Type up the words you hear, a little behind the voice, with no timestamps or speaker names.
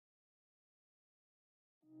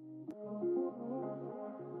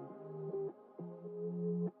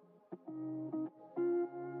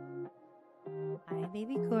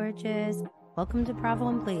gorgeous. Welcome to Bravo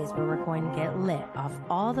and Blaze, where we're going to get lit off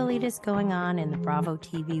all the latest going on in the Bravo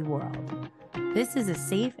TV world. This is a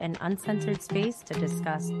safe and uncensored space to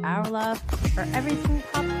discuss our love for everything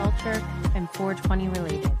pop culture and 420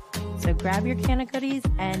 related. So grab your can of goodies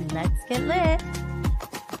and let's get lit.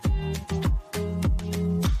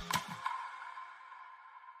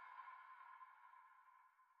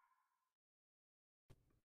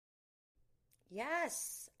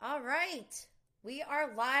 Yes. All right. We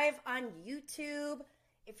are live on YouTube.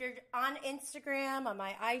 If you're on Instagram, on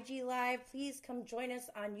my IG Live, please come join us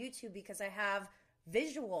on YouTube because I have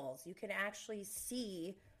visuals. You can actually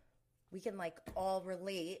see, we can all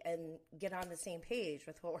relate and get on the same page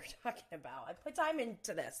with what we're talking about. I put time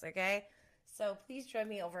into this, okay? So please join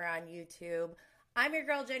me over on YouTube. I'm your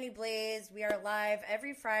girl, Jenny Blaze. We are live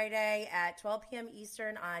every Friday at 12 p.m.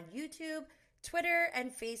 Eastern on YouTube, Twitter,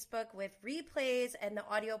 and Facebook with replays and the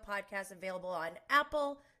audio podcast available on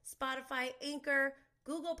Apple, Spotify, Anchor,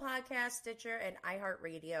 Google Podcasts, Stitcher, and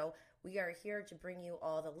iHeartRadio. We are here to bring you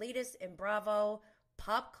all the latest in Bravo,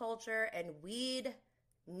 pop culture, and weed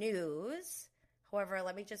news. However,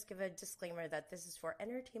 let me just give a disclaimer that this is for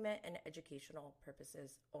entertainment and educational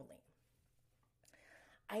purposes only.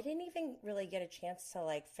 I didn't even really get a chance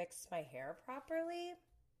to fix my hair properly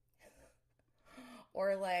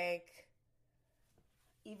or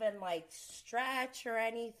even stretch or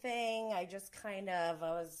anything. I just I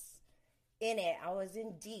was in it. I was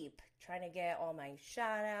in deep trying to get all my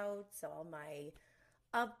shout outs, all my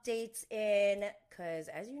updates in, because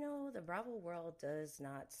as you know, the Bravo world does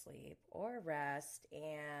not sleep or rest.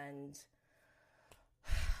 And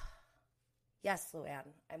yes, Luann,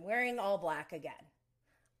 I'm wearing all black again.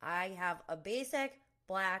 I have a basic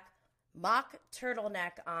black mock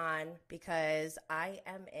turtleneck on because I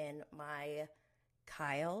am in my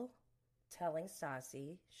Kyle telling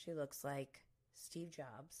Stassi she looks like Steve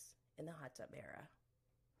Jobs in the hot tub era.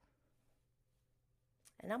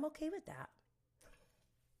 And I'm okay with that.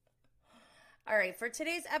 All right, for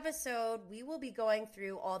today's episode, we will be going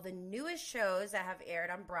through all the newest shows that have aired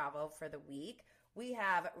on Bravo for the week. We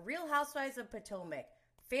have Real Housewives of Potomac,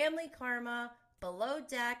 Family Karma, Below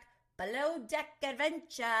Deck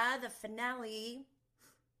Adventure, the finale.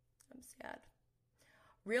 I'm sad.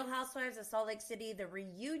 Real Housewives of Salt Lake City, the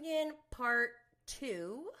reunion part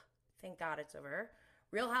 2. Thank God it's over.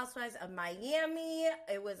 Real Housewives of Miami.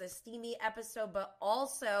 It was a steamy episode, but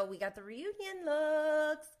also we got the reunion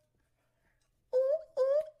looks. Ooh,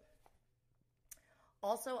 ooh.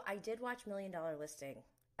 Also, I did watch $1 Million Listing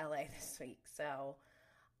LA this week, so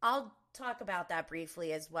I'll talk about that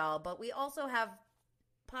briefly as well. But we also have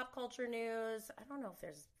pop culture news. I don't know if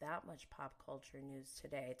there's that much pop culture news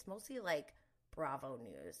today. It's mostly Bravo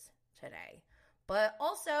news today. But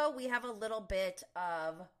also, we have a little bit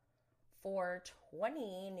of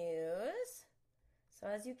 420 news. So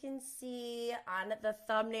as you can see on the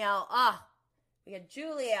thumbnail, we got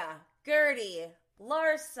Julia, Gertie,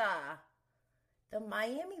 Larsa. The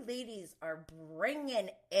Miami ladies are bringing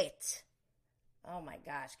it. Oh my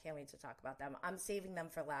gosh, can't wait to talk about them. I'm saving them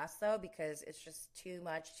for last though because it's just too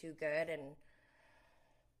much, too good, and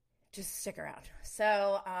just stick around.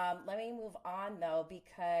 So let me move on though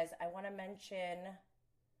because I want to mention,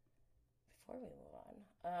 before we move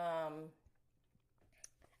on,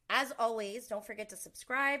 as always, don't forget to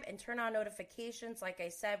subscribe and turn on notifications. Like I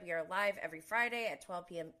said, we are live every Friday at 12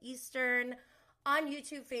 p.m. Eastern on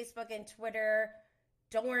YouTube, Facebook, and Twitter.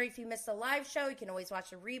 Don't worry if you missed the live show. You can always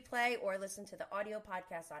watch a replay or listen to the audio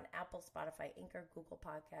podcast on Apple, Spotify, Anchor, Google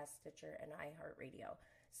Podcasts, Stitcher, and iHeartRadio.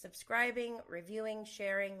 Subscribing, reviewing,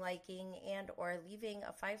 sharing, liking, and or leaving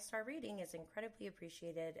a 5-star rating is incredibly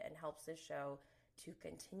appreciated and helps this show to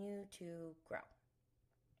continue to grow.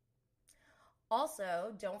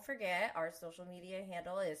 Also, don't forget our social media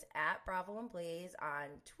handle is at Bravo and Blaze on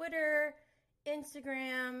Twitter,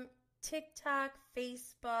 Instagram, TikTok,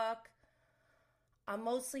 Facebook. I'm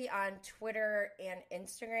mostly on Twitter and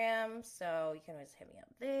Instagram, so you can always hit me up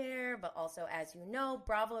there. But also, as you know,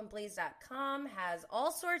 BravoandBlaze.com has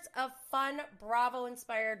all sorts of fun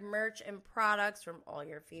Bravo-inspired merch and products from all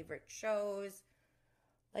your favorite shows,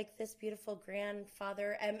 like this beautiful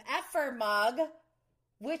Grandfather MFer mug,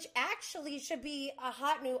 which actually should be a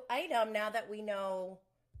hot new item now that we know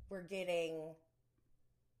we've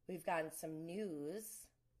gotten some news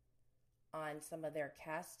on some of their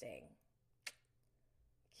casting.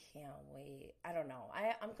 Can't wait. I don't know.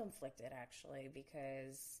 I'm conflicted actually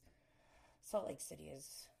because Salt Lake City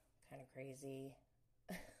is kind of crazy.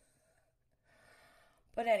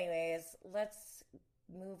 But anyways, let's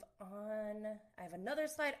move on. I have another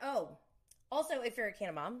slide. Oh, also, if you're a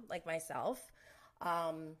Canada mom like myself,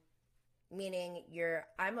 meaning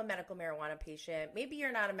I'm a medical marijuana patient. Maybe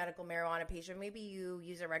you're not a medical marijuana patient. Maybe you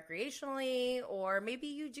use it recreationally, or maybe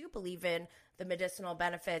you do believe in the medicinal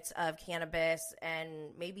benefits of cannabis,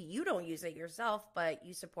 and maybe you don't use it yourself, but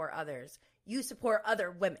you support others. You support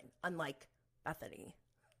other women, unlike Bethany.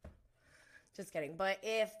 Just kidding. But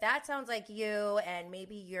if that sounds like you, and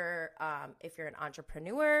maybe if you're an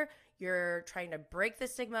entrepreneur, you're trying to break the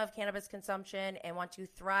stigma of cannabis consumption and want to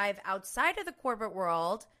thrive outside of the corporate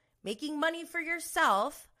world, making money for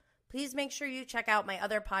yourself, please make sure you check out my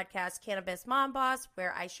other podcast, Cannabis Mom Boss,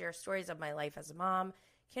 where I share stories of my life as a mom,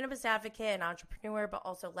 cannabis advocate, and entrepreneur, but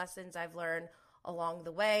also lessons I've learned along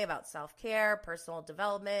the way about self-care, personal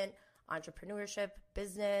development, entrepreneurship,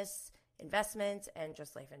 business, investments, and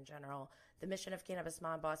just life in general. The mission of Cannabis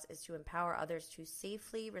Mom Boss is to empower others to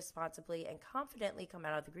safely, responsibly, and confidently come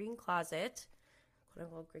out of the green closet,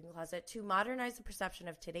 quote-unquote green closet, to modernize the perception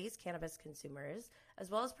of today's cannabis consumers, as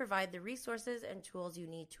well as provide the resources and tools you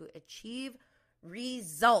need to achieve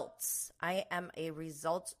results. I am a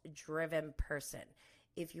results-driven person.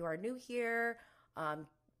 If you are new here,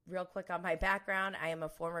 real quick on my background, I am a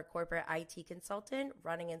former corporate IT consultant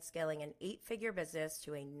running and scaling an 8-figure business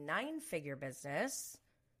to a 9-figure business.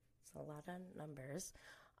 It's a lot of numbers.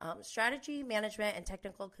 Strategy, management, and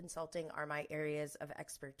technical consulting are my areas of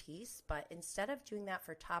expertise, but instead of doing that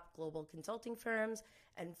for top global consulting firms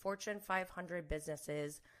and Fortune 500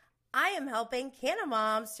 businesses, I am helping Canna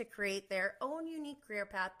Moms to create their own unique career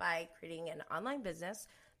path by creating an online business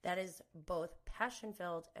that is both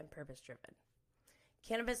passion-filled and purpose-driven.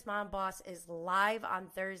 Cannabis Mom Boss is live on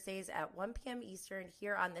Thursdays at 1 p.m. Eastern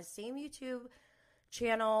here on the same YouTube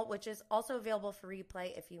channel, which is also available for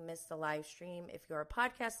replay if you missed the live stream. If you're a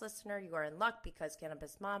podcast listener, you are in luck because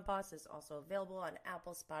Cannabis Mom Boss is also available on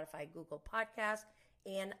Apple, Spotify, Google Podcasts,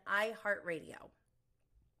 and iHeartRadio.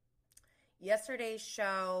 Yesterday's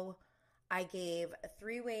show, I gave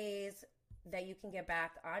 3 ways that you can get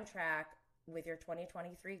back on track with your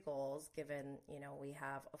 2023 goals, given, we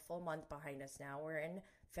have a full month behind us now. We're in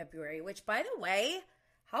February, which, by the way,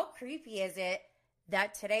 how creepy is it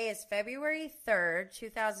that today is February 3rd,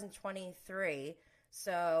 2023.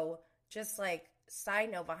 So just like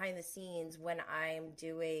side note behind the scenes, when I'm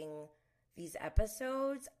doing these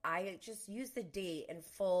episodes, I just use the date in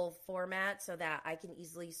full format so that I can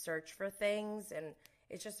easily search for things. And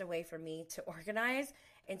it's just a way for me to organize.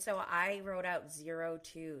 And so I wrote out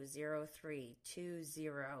 0203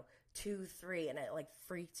 2023, and it like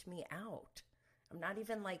freaked me out. I'm not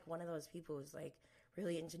even like one of those people who's like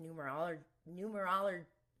really into numerology.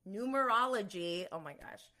 Oh my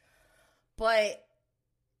gosh. But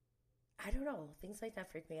I don't know. Things like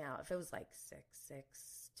that freak me out. If it was like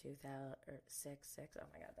 6/6/2000 or 6/6, oh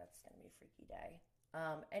my God, that's going to be a freaky day.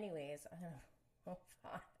 Anyways, hold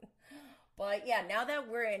on. But yeah, now that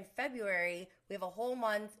we're in February, we have a whole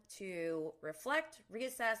month to reflect,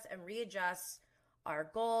 reassess, and readjust our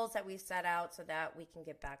goals that we've set out so that we can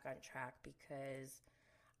get back on track. Because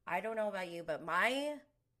I don't know about you, but my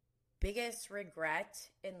biggest regret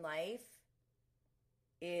in life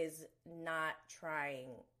is not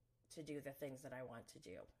trying to do the things that I want to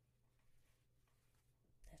do.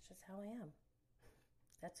 That's just how I am.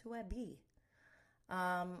 That's who I be.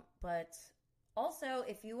 But also,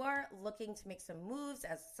 if you are looking to make some moves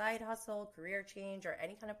as a side hustle, career change, or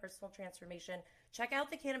any kind of personal transformation, check out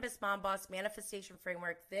the Cannabis Mom Boss Manifestation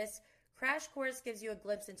Framework. This crash course gives you a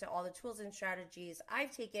glimpse into all the tools and strategies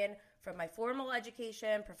I've taken from my formal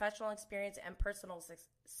education, professional experience, and personal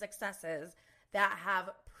successes that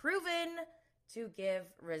have proven to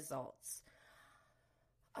give results.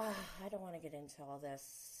 I don't want to get into all this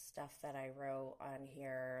stuff that I wrote on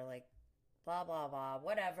here, like blah, blah, blah,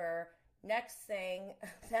 whatever. Next thing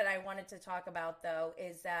that I wanted to talk about, though,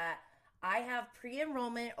 is that I have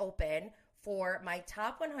pre-enrollment open for my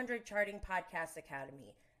Top 100 Charting Podcast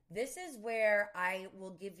Academy. This is where I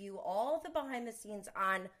will give you all the behind the scenes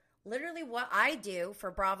on literally what I do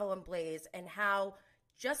for Bravo and Blaze, and how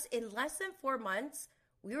just in less than 4 months,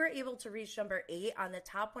 we were able to reach number 8 on the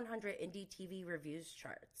Top 100 Indie TV Reviews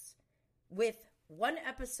charts with 1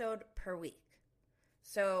 episode per week.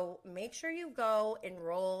 So make sure you go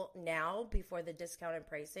enroll now before the discounted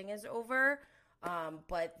pricing is over.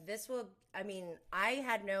 But this will, I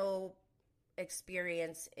had no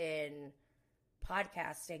experience in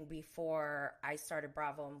podcasting before I started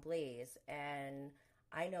Bravo and Blaze. And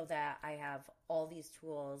I know that I have all these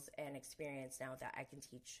tools and experience now that I can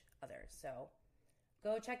teach others. So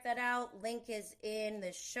go check that out. Link is in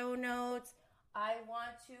the show notes. I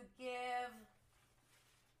want to give...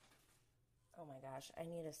 Oh my gosh, I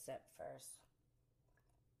need a sip first.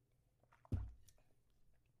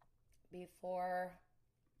 Before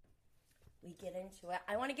we get into it.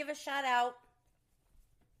 I want to give a shout out.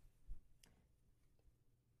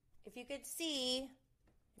 If you could see,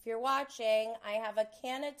 if you're watching, I have a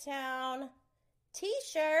Canatown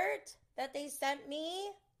t-shirt that they sent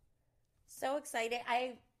me. So excited.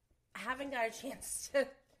 I haven't got a chance to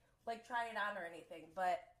try it on or anything,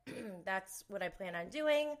 but that's what I plan on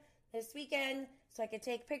doing this weekend so I could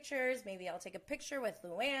take pictures. Maybe I'll take a picture with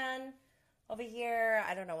Luann over here.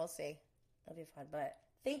 I don't know. We'll see. It'll be fun, but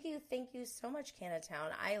thank you so much,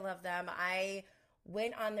 Canatown. I love them. I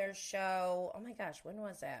went on their show. Oh my gosh, when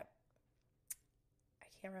was that? I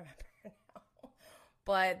can't remember now.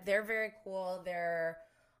 But they're very cool. They're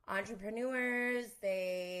entrepreneurs.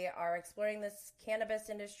 They are exploring this cannabis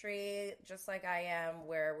industry just like I am,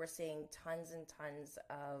 where we're seeing tons and tons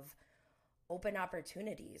of open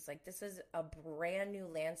opportunities. Like, this is a brand new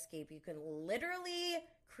landscape. You can literally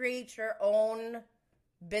create your own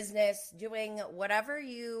business doing whatever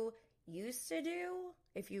you used to do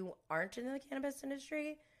if you aren't in the cannabis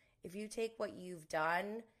industry. If you take what you've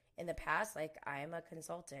done in the past, like, I'm a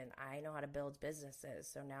consultant, I know how to build businesses,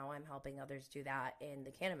 so now I'm helping others do that in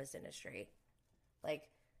the cannabis industry. Like,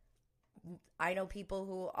 I know people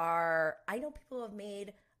who have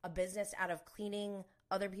made a business out of cleaning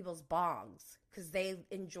other people's bongs because they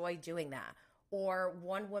enjoy doing that. Or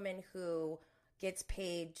one woman who gets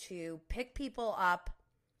paid to pick people up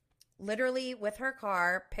literally with her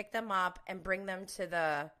car, pick them up and bring them to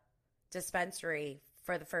the dispensary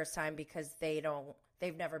for the first time because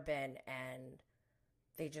they've never been and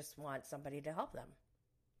they just want somebody to help them.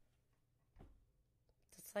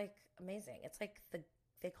 It's like amazing. It's like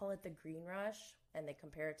they call it the green rush and they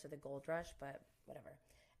compare it to the gold rush, but whatever.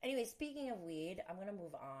 Anyway, speaking of weed, I'm going to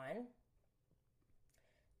move on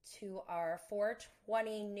to our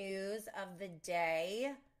 420 news of the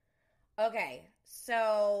day. Okay,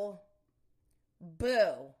 so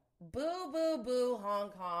boo, Hong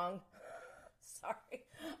Kong. Sorry,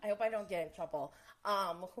 I hope I don't get in trouble. Who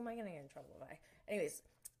am I going to get in trouble by? Anyways,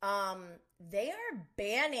 they are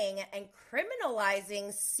banning and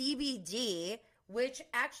criminalizing CBD, which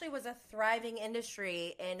actually was a thriving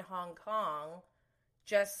industry in Hong Kong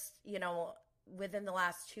just, within the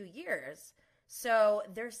last 2 years. So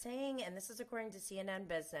they're saying, and this is according to CNN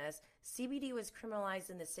Business, CBD was criminalized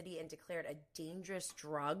in the city and declared a dangerous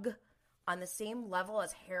drug on the same level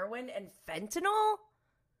as heroin and fentanyl?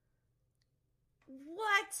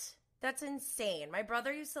 What? That's insane. My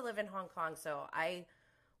brother used to live in Hong Kong, so I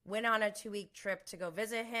went on a 2-week trip to go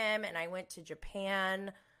visit him, and I went to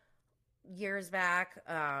Japan years back.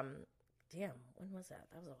 When was that?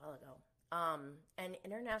 That was a while ago. And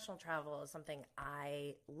international travel is something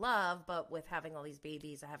I love, but with having all these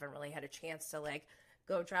babies, I haven't really had a chance to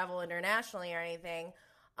go travel internationally or anything.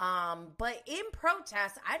 But in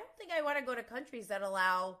protest, I don't think I want to go to countries that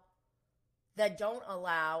don't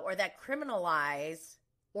allow, or that criminalize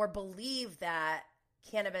or believe that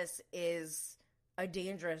cannabis is a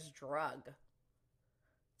dangerous drug.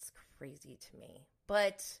 It's crazy to me.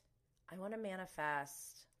 But I want to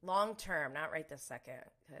manifest long term, not right this second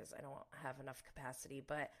because I don't have enough capacity,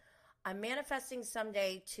 but I'm manifesting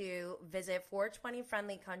someday to visit 420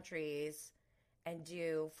 friendly countries and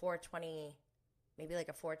do 420, maybe like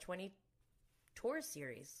a 420 tour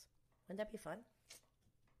series. Wouldn't that be fun?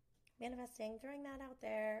 Manifesting, throwing that out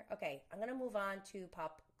there. Okay, I'm going to move on to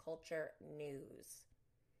pop culture news.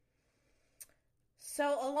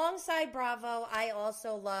 So alongside Bravo, I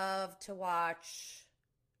also love to watch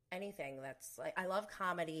anything that's I love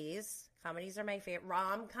comedies. Comedies are my favorite.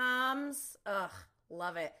 Rom-coms,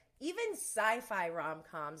 love it. Even sci-fi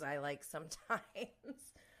rom-coms I like sometimes.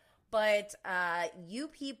 But You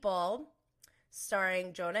People,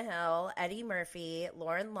 starring Jonah Hill, Eddie Murphy,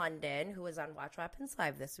 Lauren London, who was on Watch What Happens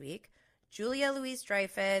Live this week, Julia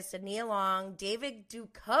Louis-Dreyfus, Nia Long, David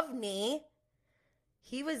Duchovny.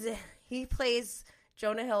 He plays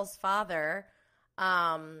Jonah Hill's father.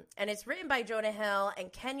 And it's written by Jonah Hill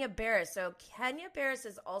and Kenya Barris. So Kenya Barris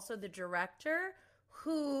is also the director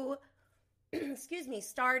who,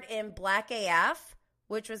 starred in Black AF,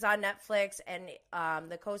 which was on Netflix, and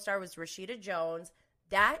the co-star was Rashida Jones.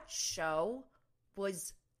 That show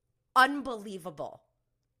was unbelievable.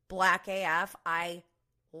 Black AF, I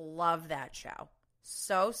love that show.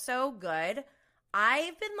 So good.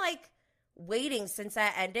 I've been waiting since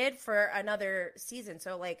that ended for another season.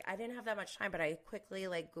 So I didn't have that much time, but I quickly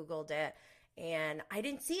Googled it and I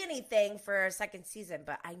didn't see anything for a second season,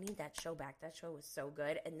 but I need that show back. That show was so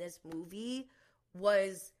good. And this movie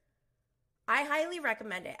I highly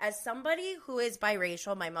recommend it. As somebody who is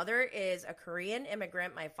biracial, my mother is a Korean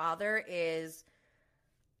immigrant. My father is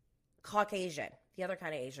Caucasian, the other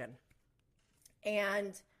kind of Asian.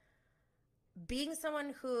 And being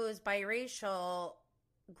someone who's biracial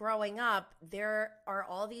growing up, there are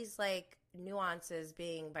all these like nuances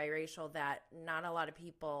being biracial that not a lot of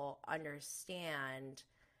people understand.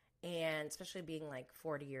 And especially being like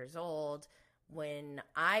 40 years old, when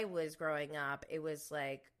I was growing up, it was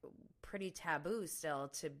like pretty taboo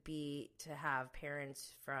still to have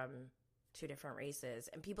parents from two different races.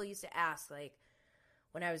 And people used to ask, like,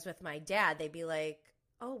 when I was with my dad, they'd be like,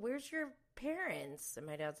 "Oh, where's your parents?" And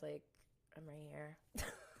my dad's like, "I'm right here."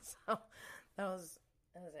 So that was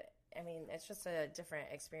it. I mean, it's just a different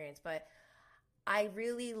experience, but I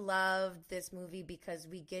really loved this movie because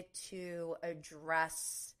we get to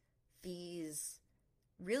address these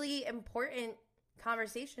really important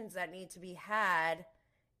conversations that need to be had.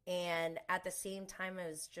 And at the same time, it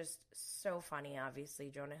was just so funny. Obviously,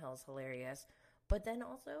 Jonah Hill's hilarious, but then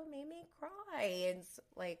also made me cry in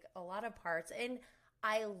like a lot of parts. And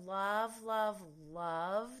I loved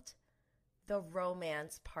the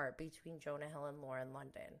romance part between Jonah Hill and Lauren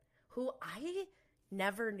London, who I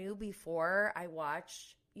never knew before I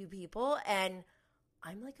watched You People. And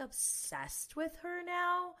I'm like obsessed with her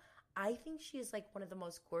now. I think she is like one of the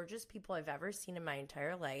most gorgeous people I've ever seen in my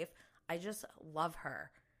entire life. I just love her.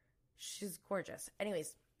 She's gorgeous.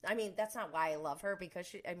 Anyways, I mean, that's not why I love her, because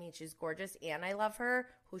she's gorgeous and I love her,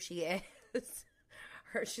 who she is.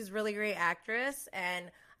 She's a really great actress, and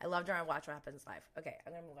I loved her on Watch What Happens Live. Okay,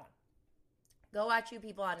 I'm going to move on. Go watch You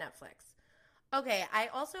People on Netflix. Okay, I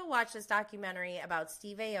also watched this documentary about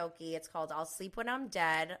Steve Aoki. It's called I'll Sleep When I'm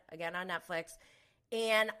Dead, again on Netflix.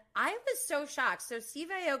 And I was so shocked. So Steve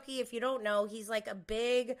Aoki, if you don't know, he's like a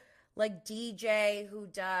big like DJ who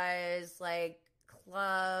does like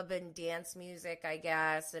club and dance music, I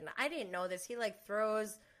guess. And I didn't know this. He like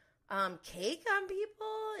throws cake on people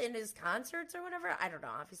in his concerts or whatever. I don't know.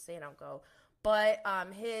 Obviously, I don't go. But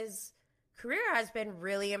his career has been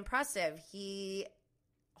really impressive. He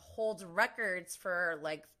holds records for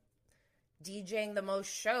like DJing the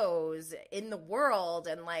most shows in the world,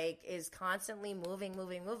 and like is constantly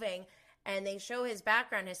moving. And they show his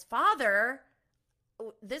background. His father,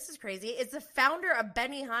 this is crazy, is the founder of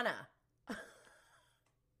Benihana.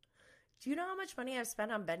 Do you know how much money I've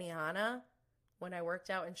spent on Benihana when I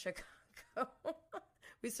worked out in Chicago?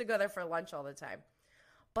 We used to go there for lunch all the time.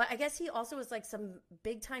 But I guess he also was like some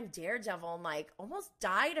big time daredevil and like almost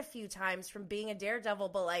died a few times from being a daredevil,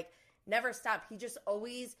 but like never stopped. He just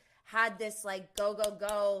always had this like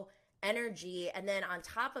go energy. And then on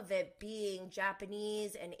top of it, being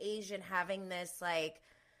Japanese and Asian, having this like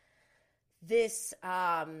this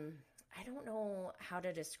I don't know how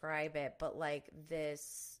to describe it, but like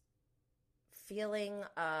this feeling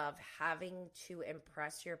of having to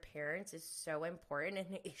impress your parents is so important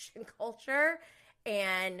in Asian culture.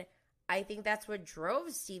 And I think that's what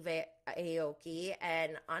drove Steve Aoki.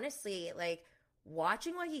 And honestly, like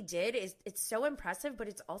watching what he did it's so impressive, but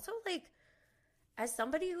it's also like, as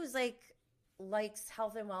somebody who's like likes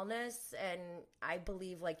health and wellness, and I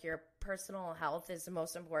believe like your personal health is the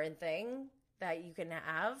most important thing that you can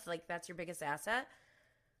have, like that's your biggest asset.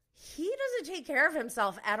 He doesn't take care of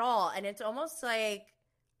himself at all. And it's almost like,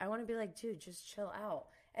 I want to be like, dude, just chill out.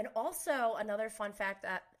 And also another fun fact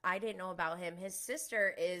that I didn't know about him, his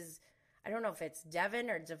sister is, I don't know if it's Devon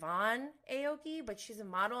or Devon Aoki, but she's a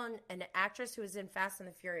model and an actress who was in Fast and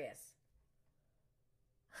the Furious.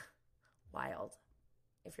 Wild.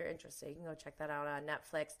 If you're interested, you can go check that out on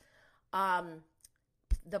Netflix.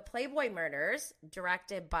 The Playboy Murders,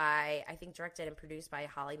 directed and produced by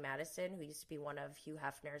Holly Madison, who used to be one of Hugh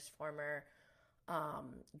Hefner's former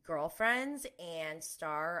girlfriends and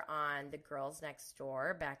star on The Girls Next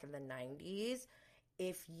Door back in the 90s.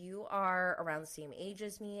 If you are around the same age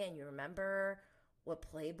as me and you remember what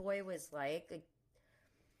Playboy was like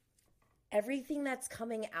everything that's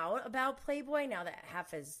coming out about Playboy now that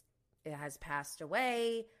it has passed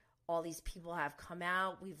away, all these people have come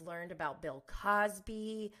out. We've learned about Bill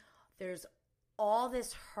Cosby. There's all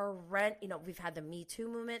this we've had the Me Too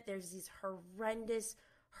movement. There's these horrendous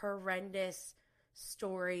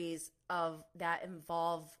stories of that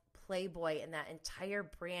involve Playboy and that entire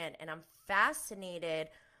brand. And I'm fascinated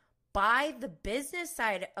by the business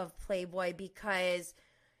side of Playboy, because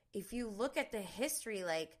if you look at the history,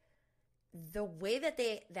 like the way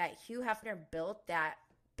that Hugh Hefner built that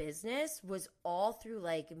business was all through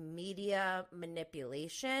like media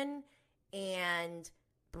manipulation and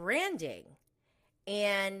branding.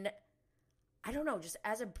 And I don't know, just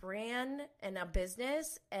as a brand and a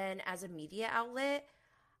business and as a media outlet,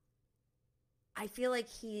 I feel like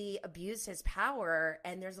he abused his power,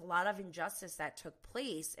 and there's a lot of injustice that took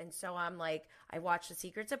place. And so I'm like, I watched The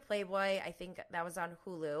Secrets of Playboy. I think that was on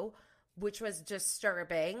Hulu. which was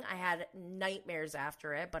disturbing. I had nightmares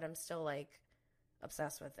after it, but I'm still like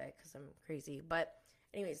obsessed with it because I'm crazy. But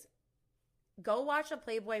anyways, go watch the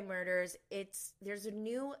Playboy Murders. There's a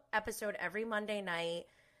new episode every Monday night.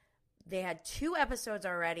 They had 2 episodes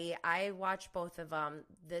already. I watched both of them.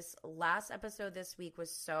 This last episode this week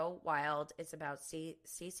was so wild. It's about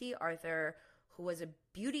Stacey Arthur, who was a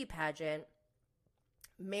beauty pageant,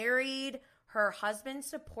 married. Her husband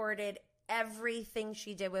supported everything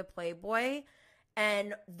she did with Playboy,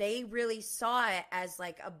 and they really saw it as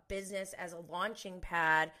like a business, as a launching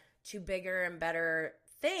pad to bigger and better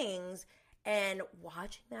things. And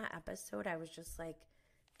watching that episode, I was just like,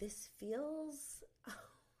 this feels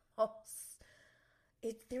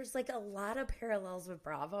there's like a lot of parallels with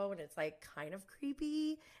Bravo, and it's like kind of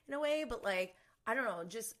creepy in a way, but like, I don't know,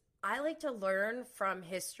 just I like to learn from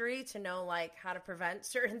history to know like how to prevent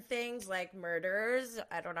certain things like murders.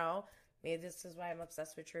 I don't know. Maybe this is why I'm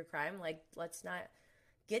obsessed with true crime. Like, let's not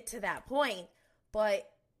get to that point. But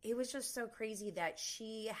it was just so crazy that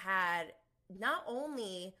she had, not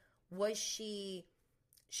only was she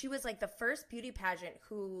was like the first beauty pageant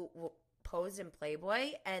who posed in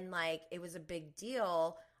Playboy. And like, it was a big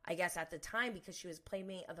deal, I guess, at the time because she was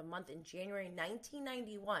Playmate of the Month in January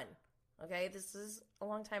 1991. Okay, this is a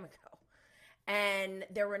long time ago. And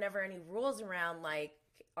there were never any rules around, like,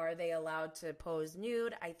 are they allowed to pose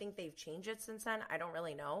nude? I think they've changed it since then. I don't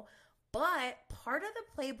really know. But part of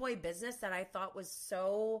the Playboy business that I thought was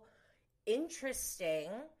so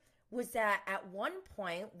interesting was that at one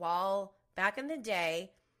point, while back in the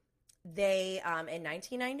day, they, in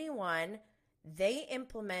 1991, they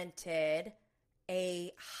implemented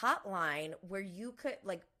a hotline where you could,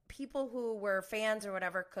 like, people who were fans or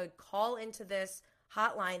whatever could call into this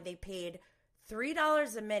hotline. They paid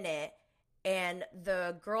 $3 a minute, and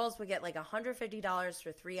the girls would get like $150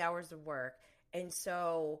 for 3 hours of work. And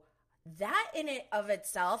so that in it of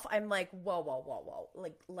itself, I'm like, whoa.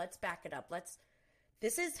 Like, let's back it up.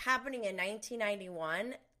 This is happening in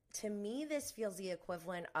 1991. To me, this feels the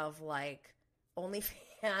equivalent of like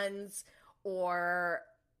OnlyFans or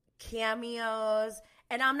Cameos.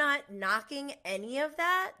 And I'm not knocking any of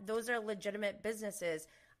that. Those are legitimate businesses.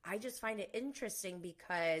 I just find it interesting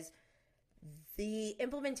because the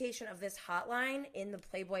implementation of this hotline in the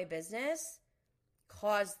Playboy business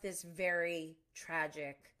caused this very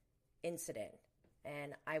tragic incident.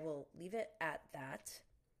 And I will leave it at that.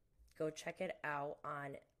 Go check it out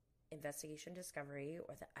on Investigation Discovery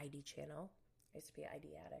or the ID channel. I used to be an ID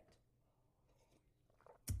addict.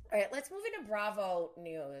 All right, let's move into Bravo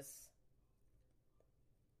news.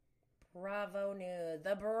 Bravo news.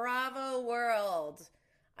 The Bravo world.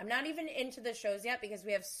 I'm not even into the shows yet because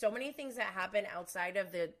we have so many things that happen outside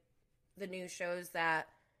of the news shows that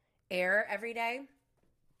air every day,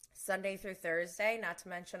 Sunday through Thursday, not to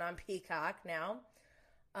mention on Peacock now.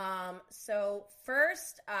 So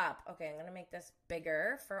first up, okay, I'm going to make this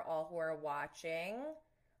bigger for all who are watching.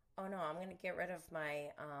 Oh no, I'm going to get rid of my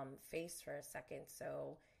face for a second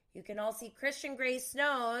so you can all see Christian Grey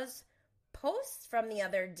Snow's posts from the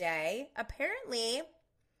other day. Apparently,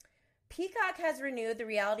 Peacock has renewed the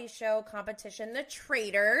reality show competition, The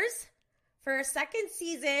Traitors, for a second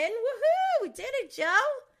season. Woohoo! We did it, Joe!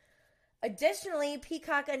 Additionally,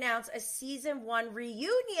 Peacock announced a season 1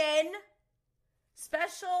 reunion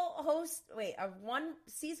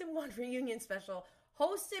season 1 reunion special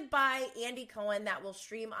hosted by Andy Cohen that will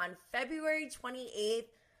stream on February 28th.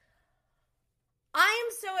 I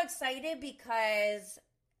am so excited because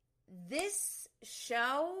this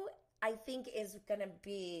show, I think, is going to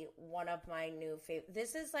be one of my new favorites.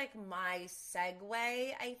 This is like my segue,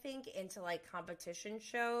 I think, into like competition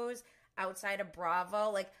shows outside of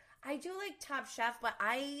Bravo. Like, I do like Top Chef, but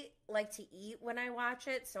I like to eat when I watch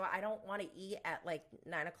it, so I don't want to eat at like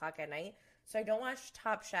 9 o'clock at night. So I don't watch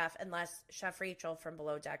Top Chef unless Chef Rachel from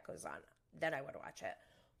Below Deck goes on. Then I would watch it.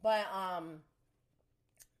 But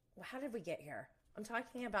how did we get here? I'm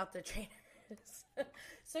talking about The Traitors.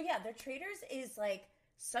 So yeah, The Traitors is like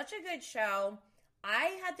such a good show.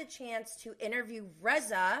 I had the chance to interview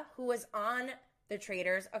Reza, who was on The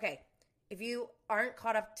Traitors. Okay, if you aren't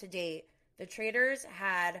caught up to date, The Traitors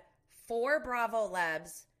had 4 Bravo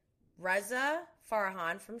Lebs: Reza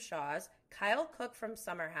Farhan from Shaw's, Kyle Cook from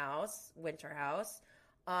Summer House, Winter House,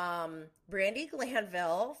 Brandy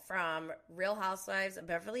Glanville from Real Housewives of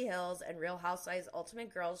Beverly Hills and Real Housewives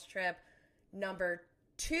Ultimate Girls Trip number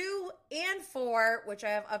 2 and 4, which I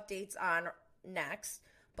have updates on next.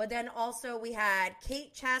 But then also we had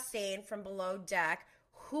Kate Chastain from Below Deck,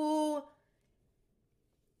 who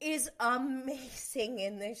is amazing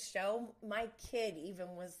in this show. My kid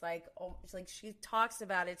even was like, oh, like she talks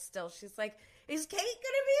about it still. She's like, is Kate gonna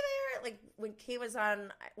be there? Like when Kate was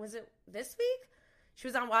on, was it this week? She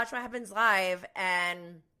was on Watch What Happens Live,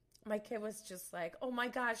 and my kid was just like, oh my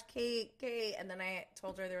gosh, Kate. And then I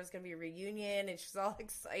told her there was going to be a reunion, and she's all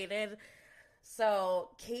excited. So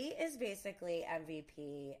Kate is basically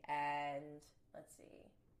MVP, and let's see.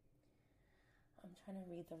 I'm trying to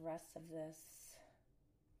read the rest of this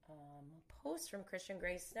post from Christian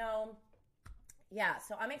Gray Snow. Yeah,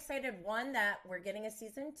 so I'm excited, one, that we're getting a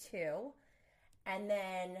season 2, and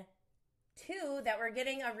then 2, that we're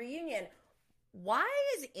getting a reunion. Why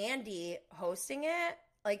is Andy hosting it?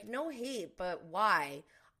 Like, no hate, but why?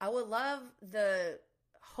 I would love the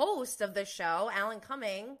host of the show, Alan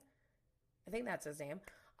Cumming, I think that's his name.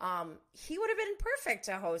 He would have been perfect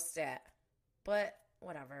to host it, but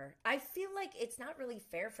whatever. I feel like it's not really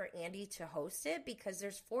fair for Andy to host it because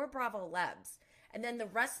there's 4 Bravo Lebs. And then the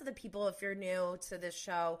rest of the people, if you're new to this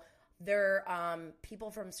show, they're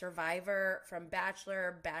people from Survivor, from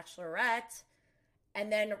Bachelor, Bachelorette,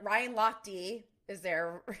 and then Ryan Lochte is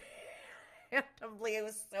there. Randomly, it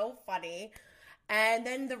was so funny. And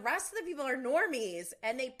then the rest of the people are normies,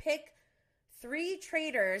 and they pick 3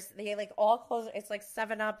 traders. They like all close. It's like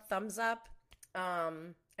 7-Up, thumbs up.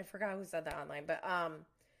 I forgot who said that online, but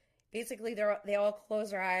basically they all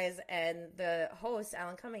close their eyes, and the host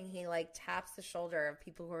Alan Cumming, he like taps the shoulder of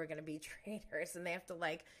people who are going to be traders, and they have to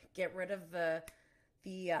like get rid of the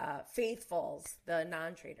faithfuls, the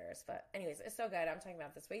non-traders. But anyways, it's so good. I'm talking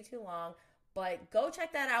about this way too long. But go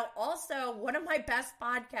check that out. Also, one of my best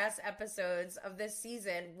podcast episodes of this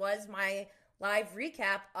season was my live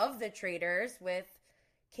recap of The Traders with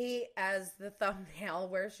Kate as the thumbnail,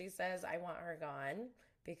 where she says, I want her gone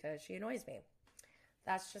because she annoys me.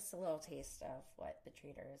 That's just a little taste of what The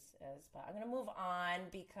Traders is. But I'm going to move on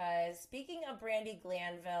because speaking of Brandi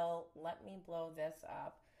Glanville, let me blow this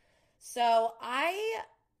up. So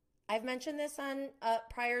I've mentioned this on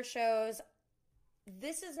prior shows.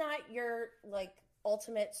 This is not your like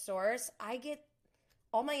ultimate source. I get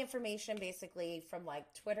all my information basically from like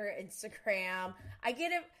Twitter, Instagram. I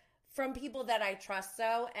get it from people that I trust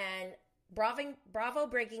though, and Bravo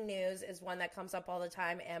Breaking News is one that comes up all the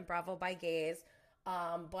time, and Bravo by Gays.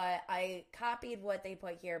 But I copied what they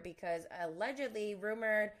put here because allegedly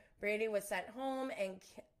rumored Brandi was sent home, and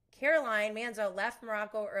Caroline Manzo left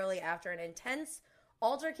Morocco early after an intense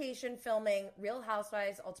altercation filming Real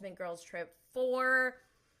Housewives Ultimate Girls Trip 4.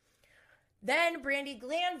 Then Brandi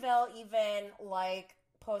Glanville even like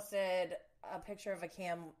posted a picture of a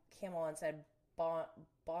camel and said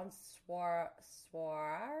bonsoir.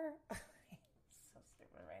 So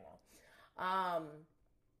stupid right now.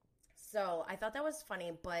 So I thought that was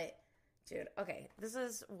funny, but dude, okay, this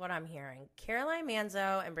is what I'm hearing. Caroline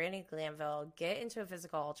Manzo and Brandi Glanville get into a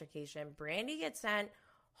physical altercation. Brandi gets sent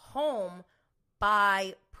home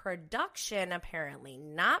by production, apparently,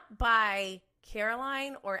 not by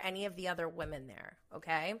Caroline or any of the other women there,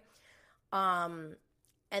 okay? And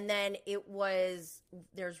then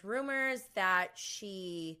there's rumors that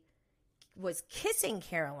she was kissing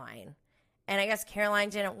Caroline, and I guess Caroline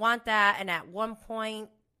didn't want that, and at one point,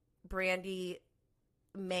 Brandi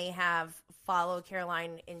may have followed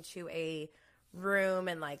Caroline into a room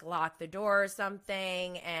and like locked the door or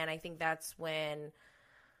something, and I think that's when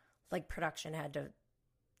like production had to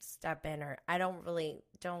step in, or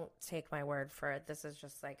don't take my word for it. This is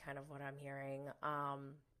just like kind of what I'm hearing.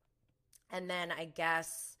 And then I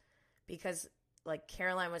guess because like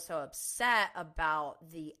Caroline was so upset about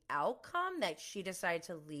the outcome that she decided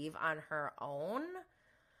to leave on her own.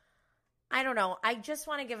 I don't know. I just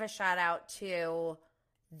want to give a shout out to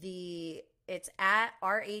it's at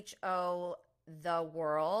RHO The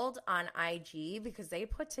World on IG, because they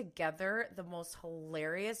put together the most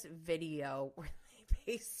hilarious video where they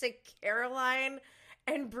basic Caroline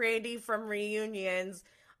and Brandi from reunions,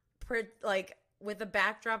 like with a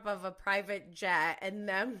backdrop of a private jet, and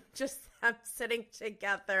them sitting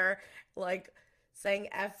together, like saying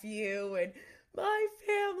 "F you" and "my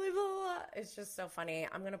family," blah, blah, blah. It's just so funny.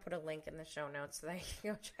 I'm going to put a link in the show notes so that you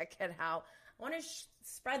can go check it out. I want to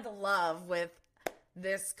spread the love with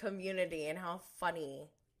this community and how funny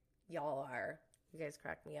y'all are. You guys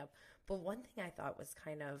crack me up. But one thing I thought was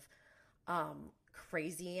kind of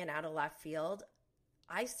crazy and out of left field,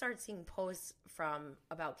 I started seeing posts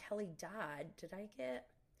about Kelly Dodd. Did I get...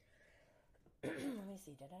 Let me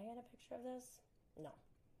see. Did I get a picture of this? No.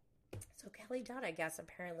 So Kelly Dodd, I guess,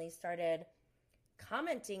 apparently started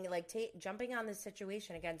commenting, like jumping on this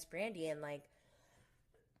situation against Brandi and like,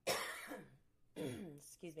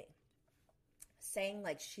 excuse me, saying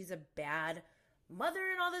like she's a bad mother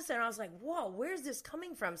and all this. And I was like, whoa, where's this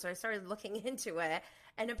coming from? So I started looking into it.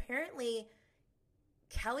 And apparently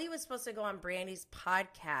Kelly was supposed to go on Brandy's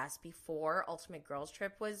podcast before Ultimate Girls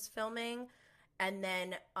Trip was filming. And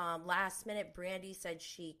then last minute, Brandy said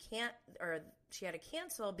she can't, or she had to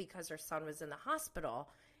cancel because her son was in the hospital.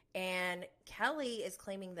 And Kelly is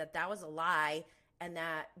claiming that that was a lie and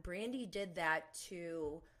that Brandy did that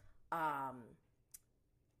to,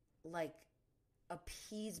 like,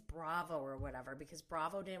 appease Bravo or whatever, because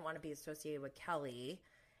Bravo didn't want to be associated with Kelly.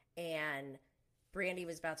 And Brandy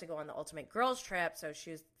was about to go on the Ultimate Girls Trip, so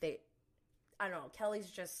I don't know,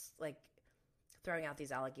 Kelly's just, like, throwing out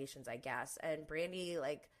these allegations, I guess. And Brandy,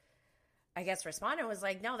 like, I guess responded, was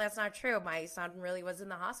like, no, that's not true. My son really was in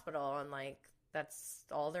the hospital, and, like, that's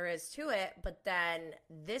all there is to it. But then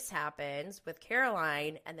this happens with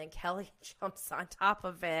Caroline, and then Kelly jumps on top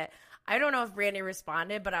of it. I don't know if Brandy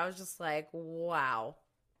responded, but I was just like, wow.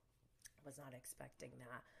 I was not expecting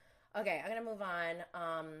that. Okay, I'm going to move on.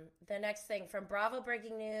 The next thing from Bravo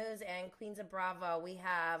Breaking News and Queens of Bravo, we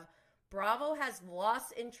have Bravo has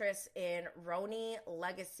lost interest in RHOM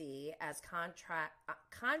legacy as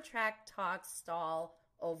contract talks stall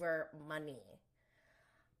over money.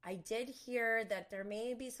 I did hear that there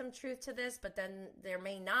may be some truth to this, but then there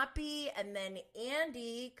may not be. And then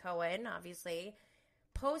Andy Cohen, obviously,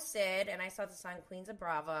 posted, and I saw this on Queens of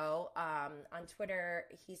Bravo, on Twitter.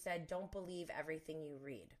 He said, don't believe everything you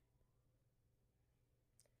read.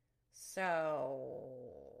 So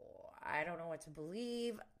I don't know what to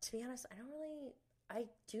believe. To be honest, I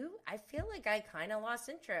feel like I kind of lost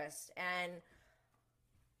interest, and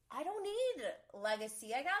I don't need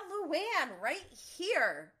legacy. I got Luann right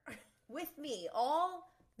here with me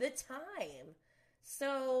all the time.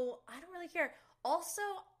 So I don't really care. Also,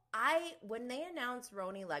 when they announced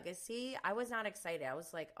RHOM legacy, I was not excited. I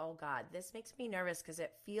was like, oh God, this makes me nervous because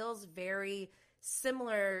it feels very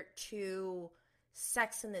similar to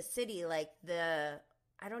Sex in the City. Like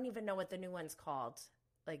I don't even know what the new one's called.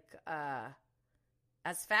 Like,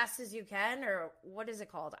 As Fast as You Can, or what is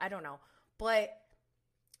it called? I don't know. But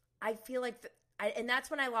I feel like, and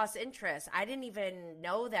that's when I lost interest. I didn't even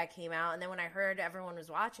know that came out. And then when I heard everyone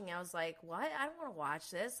was watching, I was like, what? I don't want to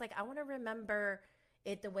watch this. Like, I want to remember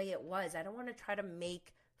it the way it was. I don't want to try to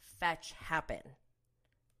make fetch happen,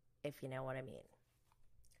 if you know what I mean.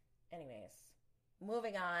 Anyways,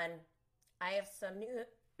 moving on. I have some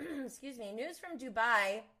news from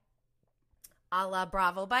Dubai, a la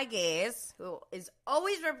Bravo by Gaze, who is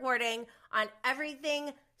always reporting on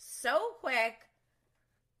everything so quick.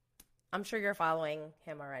 I'm sure you're following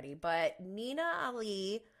him already, but Nina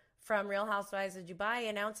Ali from Real Housewives of Dubai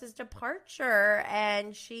announces departure,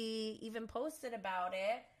 and she even posted about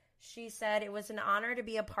it. She said, it was an honor to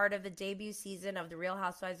be a part of the debut season of the Real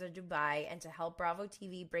Housewives of Dubai and to help Bravo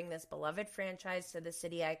TV bring this beloved franchise to the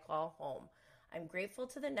city I call home. I'm grateful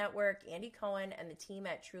to the network, Andy Cohen, and the team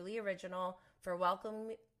at Truly Original for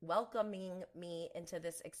welcoming me into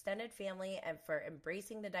this extended family and for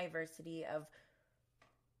embracing the diversity of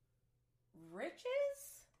riches?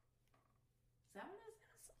 Is that what it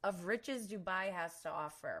is? Of riches Dubai has to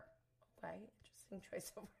offer. Okay, interesting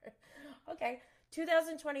choice of word. Okay.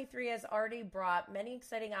 2023 has already brought many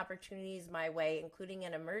exciting opportunities my way, including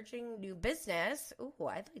an emerging new business. Ooh,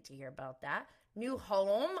 I'd like to hear about that. New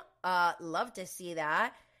home. Love to see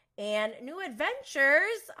that. And new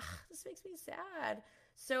adventures. Ugh, this makes me sad.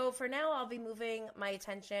 So for now, I'll be moving my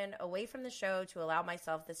attention away from the show to allow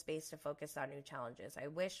myself the space to focus on new challenges. I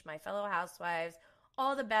wish my fellow housewives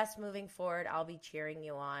all the best moving forward. I'll be cheering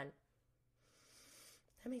you on.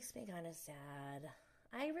 That makes me kind of sad.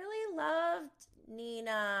 I really loved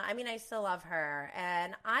Nina. I mean, I still love her.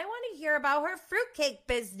 And I want to hear about her fruitcake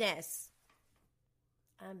business.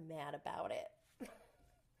 I'm mad about it.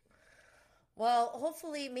 Well,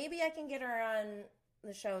 hopefully, maybe I can get her on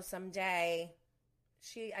the show someday.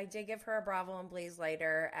 I did give her a Bravo and Blaze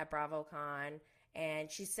lighter at BravoCon,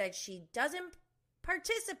 and she said she doesn't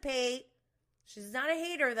participate. She's not a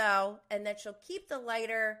hater, though, and that she'll keep the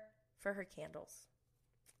lighter for her candles.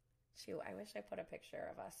 Shoot, I wish I put a picture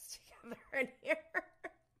of us together in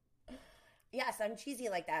here. Yes, I'm cheesy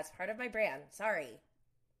like that. It's part of my brand. Sorry.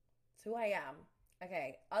 It's who I am.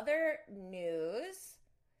 Okay, other news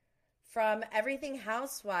from Everything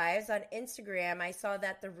Housewives on Instagram. I saw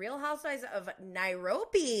that the Real Housewives of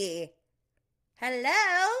Nairobi,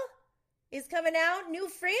 is coming out. New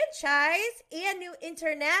franchise and new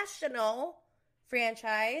international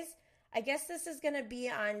franchise. I guess this is going to be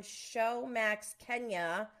on Showmax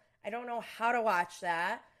Kenya. I don't know how to watch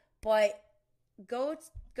that, but go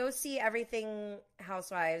see Everything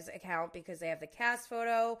Housewives account because they have the cast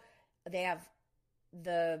photo.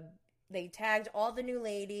 They tagged all the new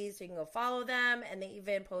ladies, so you can go follow them, and they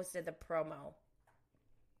even posted the promo.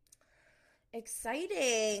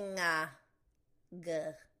 Exciting. Gah.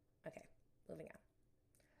 Okay, moving on.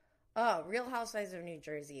 Oh, Real Housewives of New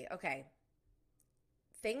Jersey. Okay.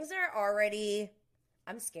 Things are already,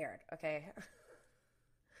 I'm scared, okay?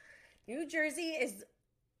 New Jersey is,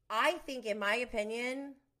 I think, in my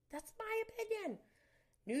opinion, that's my opinion.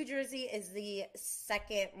 New Jersey is the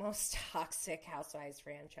second most toxic Housewives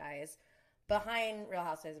franchise behind Real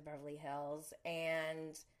Housewives of Beverly Hills.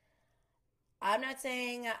 And I'm not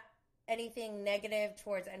saying anything negative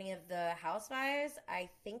towards any of the Housewives. I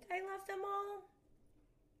think I love them all.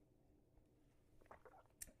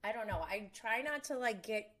 I don't know. I try not to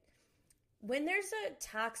when there's a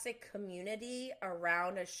toxic community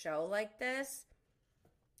around a show like this,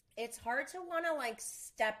 it's hard to want to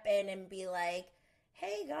step in and be like,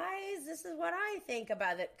 hey guys, this is what I think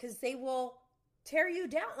about it. Because they will tear you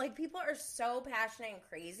down. Like, people are so passionate and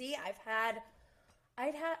crazy. I've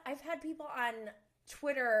had people on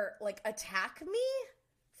Twitter attack me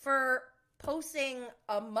for posting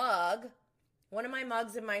a mug. One of my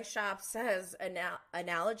mugs in my shop says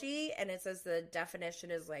analogy, and it says the definition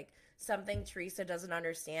is something Teresa doesn't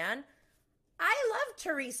understand. I love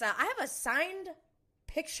Teresa. I have a signed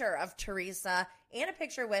picture of Teresa and a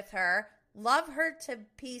picture with her. Love her to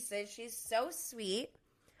pieces. She's so sweet.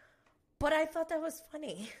 But I thought that was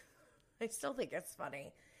funny. I still think it's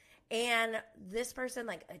funny. And this person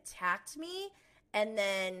attacked me and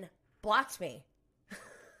then blocked me.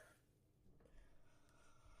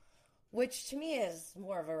 Which to me is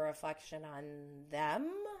more of a reflection on them,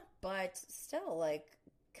 but still,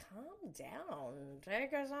 calm down.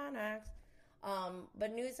 Take us on next.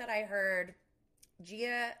 But news that I heard,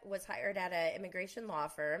 Gia was hired at an immigration law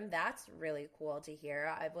firm. That's really cool to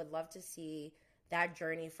hear. I would love to see that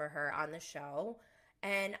journey for her on the show.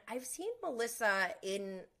 And I've seen Melissa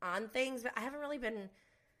on things, but I haven't really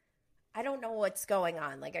I don't know what's going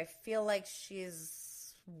on. I feel like she's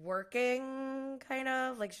working kind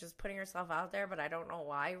of she's putting herself out there, but I don't know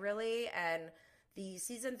why really. And the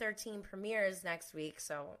season 13 premieres next week,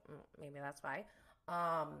 so maybe that's why.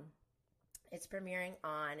 It's premiering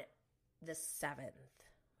on the 7th.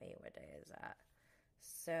 Wait, what day is that?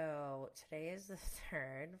 So today is the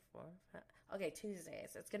 3rd, 4th, 5th. Okay,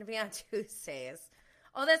 Tuesdays. It's going to be on Tuesdays.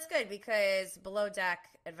 Oh, that's good because Below Deck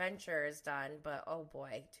Adventure is done, but oh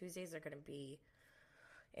boy, Tuesdays are going to be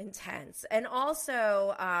intense. And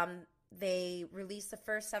also, they released the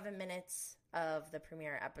first 7 minutes of the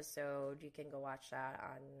premiere episode. You can go watch that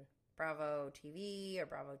on Bravo TV or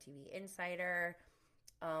Bravo TV Insider.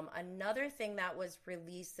 Another thing that was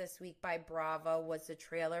released this week by Bravo was the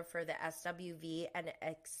trailer for the SWV and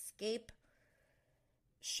Escape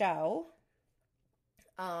show.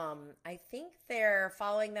 I think they're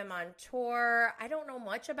following them on tour. I don't know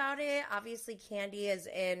much about it. Obviously, Candy is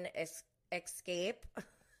in Escape.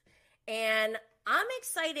 And I'm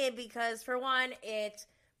excited because, for one, it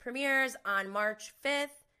premieres on March 5th,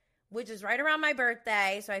 which is right around my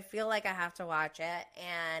birthday. So I feel like I have to watch it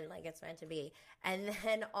and it's meant to be. And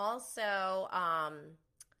then also, I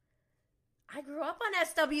grew up on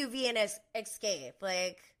SWV and Escape.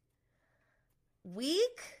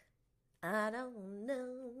 Week? I don't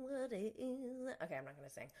know what it is. Okay, I'm not going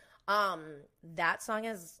to sing. That song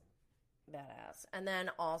is badass. And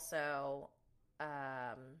then also,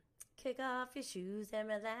 kick off your shoes and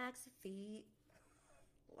relax your feet.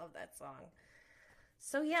 Love that song.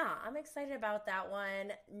 So yeah, I'm excited about that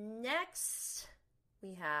one. Next,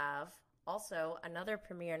 we have also another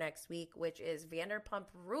premiere next week, which is Vanderpump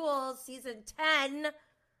Rules Season 10.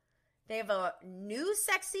 They have a new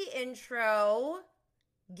sexy intro,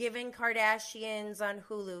 giving Kardashians on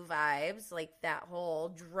Hulu vibes, that whole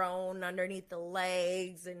drone underneath the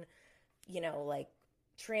legs and,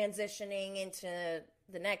 transitioning into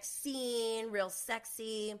the next scene, real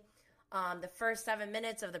sexy. The first 7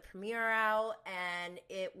 minutes of the premiere out, and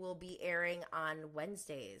it will be airing on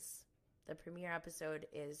Wednesdays. The premiere episode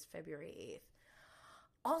is February 8th.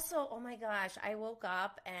 Also, oh my gosh, I woke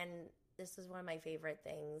up, and this is one of my favorite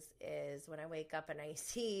things, is when I wake up and I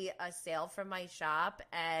see a sale from my shop,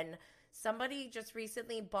 and somebody just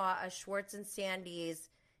recently bought a Schwartz and Sandy's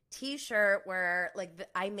t-shirt where,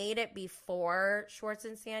 I made it before Schwartz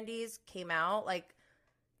and Sandy's came out.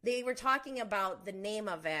 They were talking about the name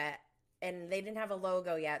of it, and they didn't have a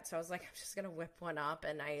logo yet. So I was like, I'm just going to whip one up.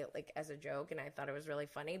 And I, as a joke, and I thought it was really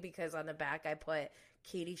funny because on the back I put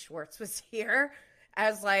Katie Schwartz was here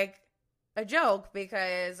as a joke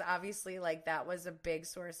because obviously that was a big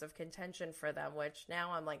source of contention for them, which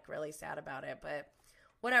now I'm really sad about it. But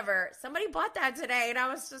whatever. Somebody bought that today and I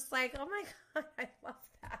was just like, oh my God, I love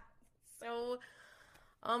that. So,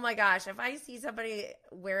 oh my gosh, if I see somebody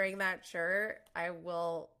wearing that shirt, I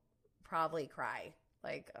will probably cry.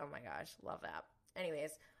 Like, oh my gosh, love that.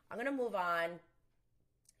 Anyways, I'm going to move on.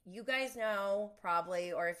 You guys know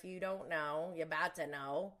probably, or if you don't know, you're about to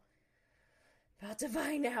know. About to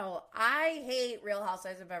find out. I hate Real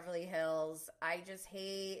Housewives of Beverly Hills. I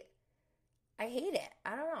hate it.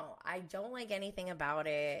 I don't know. I don't like anything about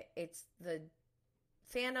it. It's the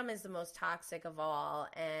fandom is the most toxic of all.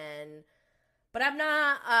 But I'm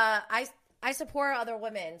not, I support other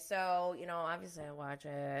women. So, obviously I watch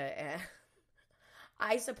it. And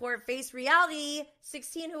I support Face Reality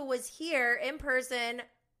 16, who was here in person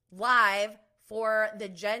live for the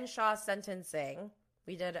Jen Shaw sentencing.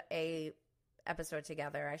 We did a episode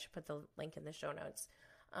together. I should put the link in the show notes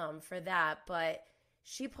for that. But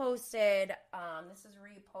she posted, this is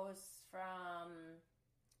reposts from,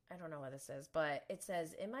 I don't know what this is, but it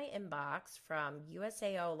says, in my inbox from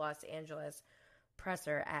USAO Los Angeles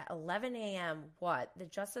presser at 11 a.m. What? The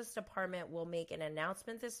Justice Department will make an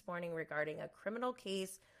announcement this morning regarding a criminal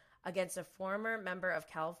case against a former member of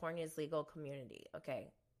California's legal community.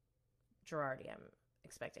 Okay. Girardi, I'm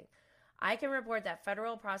expecting. I can report that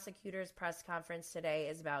federal prosecutors' press conference today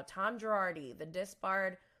is about Tom Girardi, the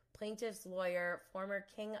disbarred plaintiff's lawyer, former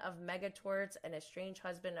king of megatorts, and estranged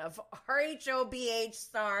husband of RHOBH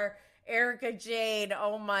star Erica Jade.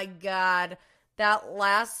 Oh my God. That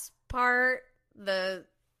last part, the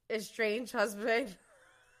estranged husband,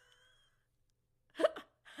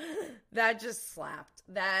 that just slapped.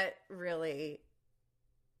 That really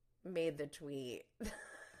made the tweet.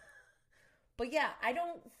 But yeah, I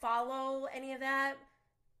don't follow any of that.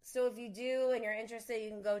 So if you do and you're interested, you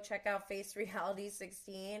can go check out Face Reality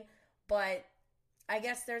 16. But I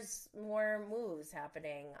guess there's more moves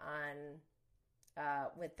happening on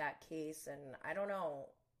with that case. And I don't know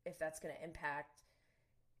if that's going to impact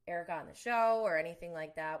Erica on the show or anything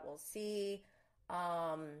like that. We'll see.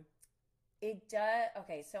 It does.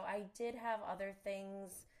 Okay, so I did have other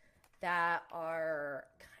things that are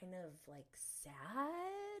kind of like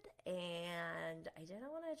sad, and I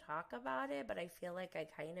didn't want to talk about it, but I feel like I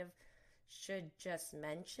kind of should just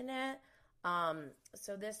mention it.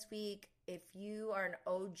 So this week, if you are an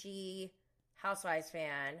OG Housewives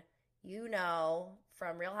fan, you know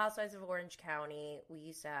from Real Housewives of Orange County, we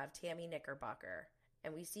used to have Tammy Knickerbocker,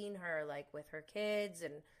 and we seen her like with her kids,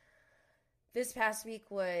 and this past week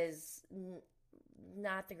was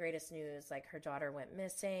not the greatest news. Like, her daughter went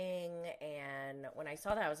missing, and when I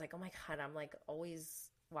saw that, I was like, oh my God, I'm like always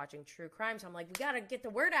watching true crime, so I'm like, we gotta get the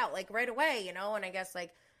word out like right away, and I guess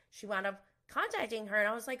like she wound up contacting her, and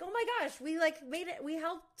I was like, oh my gosh, we like made it, we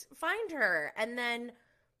helped find her,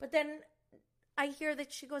 but then I hear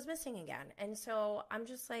that she goes missing again, and so I'm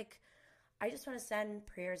just like, I just want to send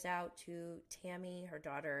prayers out to Tammy, her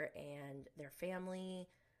daughter, and their family.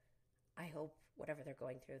 I hope whatever they're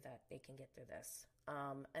going through that they can get through this.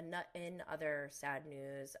 And in other sad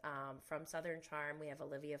news, from Southern Charm, we have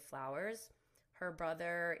Olivia Flowers. Her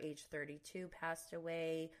brother, age 32, passed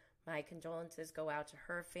away. My condolences go out to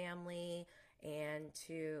her family and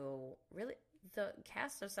to really the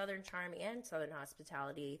cast of Southern Charm and Southern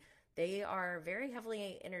Hospitality. They are very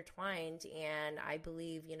heavily intertwined, and I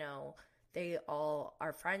believe, they all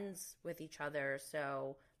are friends with each other.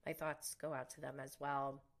 So my thoughts go out to them as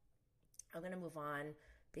well. I'm going to move on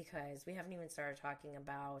because we haven't even started talking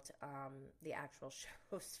about the actual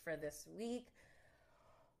shows for this week.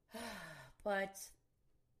 But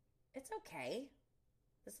it's okay.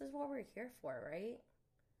 This is what we're here for, right?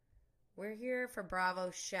 We're here for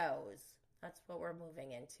Bravo shows. That's what we're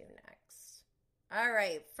moving into next. All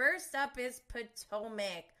right. First up is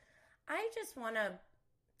Potomac. I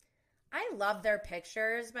love their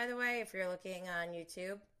pictures, by the way, if you're looking on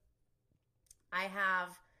YouTube. I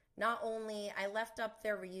left up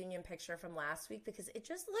their reunion picture from last week because it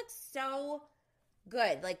just looks so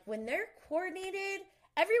good. Like, when they're coordinated,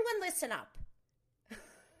 everyone listen up.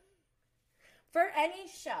 For any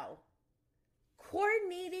show,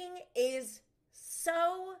 coordinating is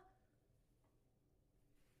so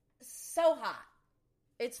hot.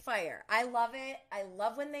 It's fire. I love it. I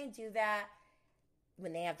love when they do that.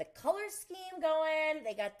 When they have the color scheme going,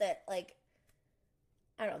 they got the, like,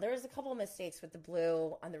 I don't know, there was a couple of mistakes with the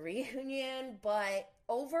blue on the reunion, but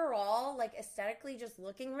overall, like, aesthetically, just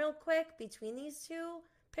looking real quick between these two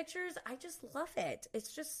pictures, I just love it.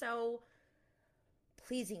 It's just so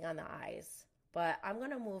pleasing on the eyes. But I'm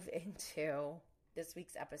going to move into this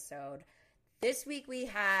week's episode. This week we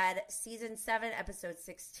had Season 7, Episode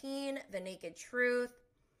 16, The Naked Truth.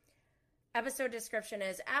 Episode description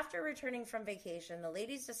is, after returning from vacation, the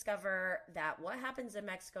ladies discover that what happens in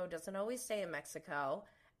Mexico doesn't always stay in Mexico.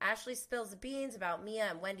 Ashley spills the beans about Mia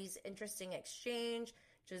and Wendy's interesting exchange.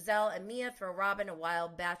 Giselle and Mia throw Robin a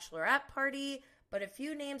wild bachelorette party, but a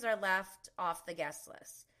few names are left off the guest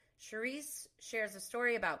list. Charisse shares a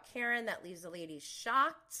story about Karen that leaves the ladies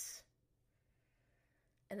shocked.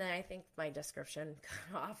 And then I think my description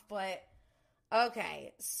cut off, but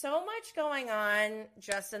okay. So much going on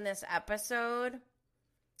just in this episode.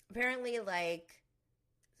 Apparently, like,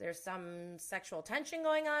 there's some sexual tension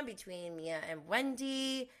going on between Mia and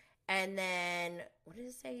Wendy. And then, what did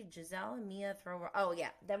it say? Giselle and Mia throw... Oh, yeah.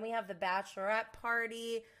 Then we have the bachelorette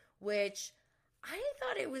party, which I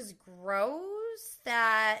thought it was gross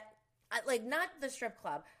that... Like, not the strip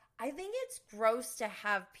club. I think it's gross to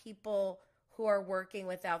have people who are working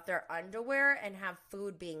without their underwear and have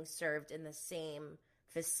food being served in the same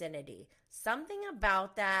vicinity. Something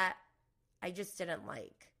about that I just didn't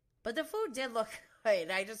like. But the food did look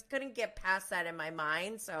good. I just couldn't get past that in my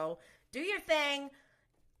mind. So, do your thing.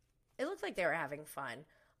 It looked like they were having fun.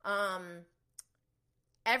 Not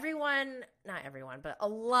everyone, but a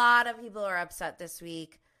lot of people are upset this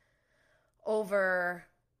week over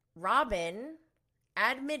Robin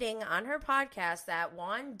admitting on her podcast that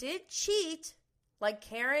Juan did cheat, like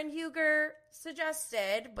Karen Huger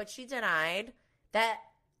suggested, but she denied. That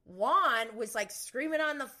Juan was like screaming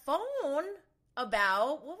on the phone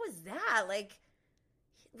about, what was that? Like,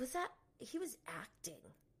 was that, he was acting,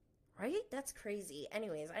 right? That's crazy.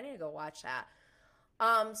 Anyways, I need to go watch that.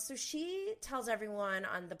 So she tells everyone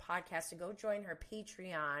on the podcast to go join her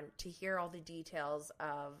Patreon to hear all the details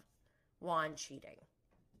of Juan cheating.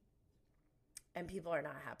 And people are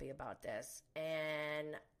not happy about this.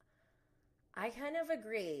 And I kind of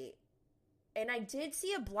agree. And I did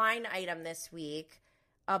see a blind item this week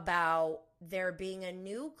about there being a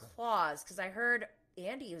new clause, because I heard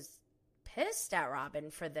Andy was pissed at Robin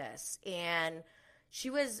for this. And she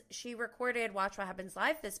recorded Watch What Happens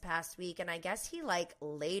Live this past week, and I guess he like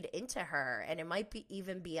laid into her, and it might be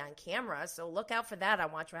even be on camera. So look out for that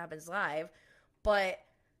on Watch What Happens Live. But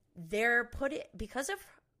because of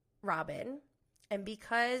Robin and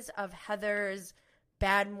because of Heather's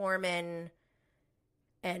bad Mormon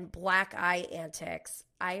and black eye antics,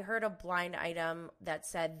 I heard a blind item that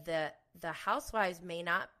said that the Housewives may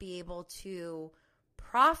not be able to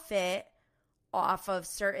profit off of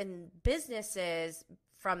certain businesses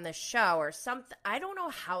from the show or something. I don't know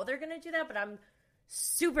how they're going to do that, but I'm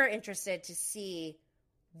super interested to see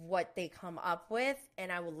what they come up with,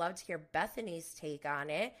 and I would love to hear Bethany's take on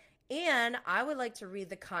it. And I would like to read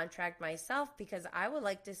the contract myself, because I would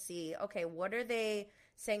like to see, okay, what are they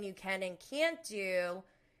saying you can and can't do?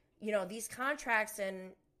 You know, these contracts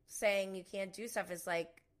and saying you can't do stuff is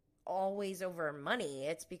like always over money.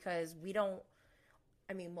 It's because we don't,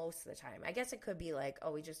 I mean, most of the time. I guess it could be like,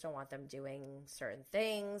 oh, we just don't want them doing certain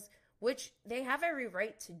things, which they have every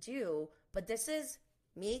right to do. But this is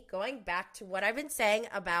me going back to what I've been saying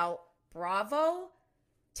about Bravo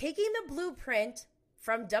taking the blueprint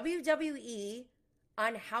from WWE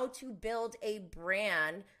on how to build a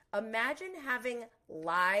brand. Imagine having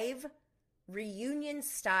live reunion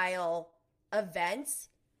style events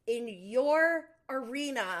in your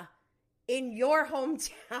arena, in your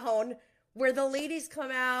hometown, where the ladies come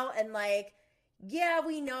out and like, yeah,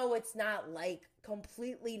 we know it's not like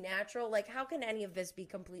completely natural. Like, how can any of this be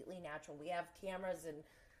completely natural? We have cameras and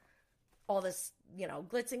all this, you know,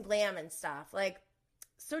 glitz and glam and stuff. Like,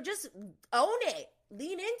 so just own it.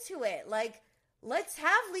 Lean into it. Like, let's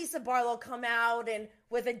have Lisa Barlow come out and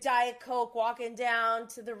with a Diet Coke walking down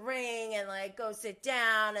to the ring and like go sit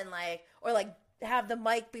down and like, or like have the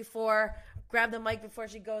mic grab the mic before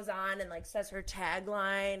she goes on and like says her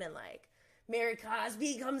tagline, and like Mary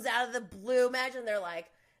Cosby comes out of the blue. Imagine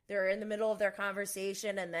they're in the middle of their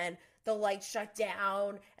conversation and then the lights shut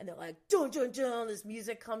down and they're like, dun, dun, dun, this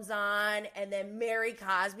music comes on, and then Mary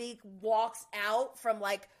Cosby walks out from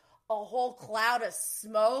like a whole cloud of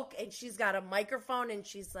smoke, and she's got a microphone, and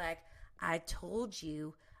she's like, I told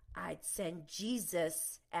you I'd send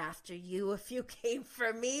Jesus after you if you came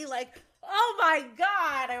for me. Like, oh my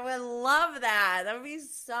God, I would love that. That would be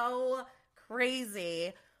so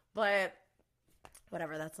crazy. But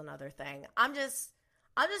whatever, that's another thing. I'm just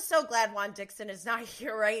so glad Juan Dixon is not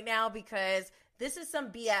here right now, because this is some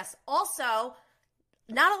BS. Also,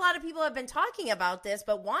 not a lot of people have been talking about this,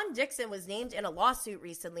 but Juan Dixon was named in a lawsuit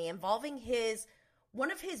recently involving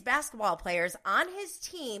one of his basketball players on his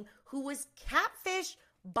team who was catfished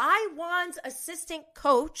by Juan's assistant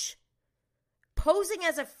coach, posing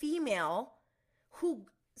as a female, who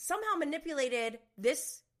somehow manipulated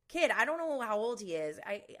this kid. I don't know how old he is.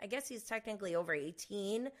 I guess he's technically over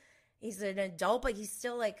 18. He's an adult, but he's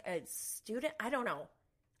still like a student. I don't know.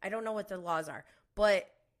 I don't know what the laws are, but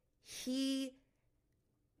he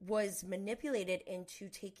was manipulated into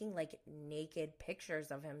taking like naked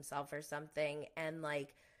pictures of himself or something. And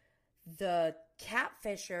like the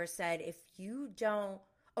catfisher said, if you don't,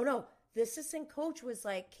 oh no, the assistant coach was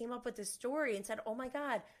like, came up with this story and said, oh my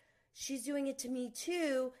God, she's doing it to me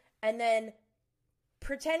too. And then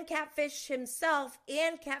pretend catfish himself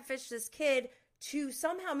and catfish this kid to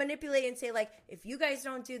somehow manipulate and say like, if you guys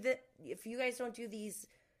don't do these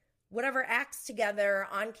whatever acts together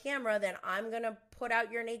on camera, then I'm going to put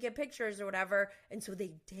out your naked pictures or whatever. And so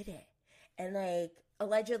they did it. And like,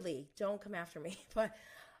 allegedly, don't come after me.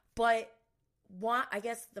 But I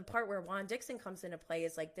guess the part where Juan Dixon comes into play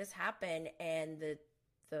is like, this happened. And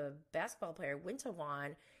the basketball player went to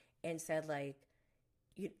Juan and said like,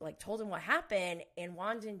 told him what happened, and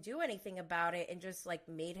Juan didn't do anything about it and just like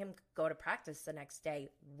made him go to practice the next day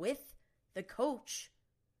with the coach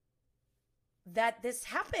that this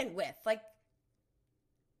happened with. Like,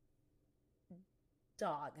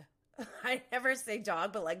 dog. I never say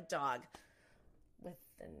dog, but like dog with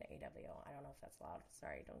an AWO. I don't know if that's loud.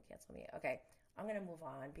 Sorry, don't cancel me. Okay, I'm going to move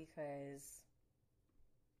on because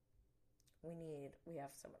we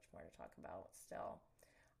have so much more to talk about still.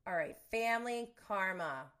 All right, Family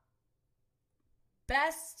Karma.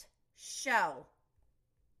 Best show.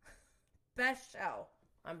 Best show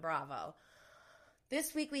on Bravo.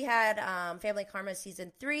 This week we had Family Karma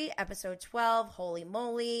Season 3, Episode 12, Holy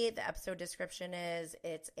Moly. The episode description is,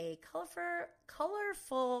 it's a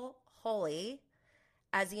colorful holy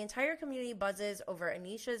as the entire community buzzes over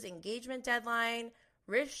Anisha's engagement deadline.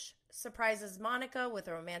 Rish surprises Monica with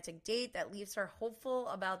a romantic date that leaves her hopeful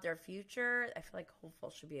about their future. I feel like hopeful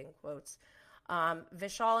should be in quotes.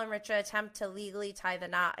 Vishal and Richa attempt to legally tie the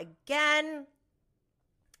knot again.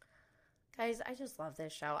 Guys, I just love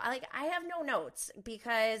this show. I have no notes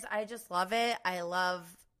because I just love it. I love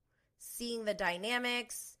seeing the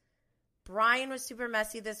dynamics. Brian was super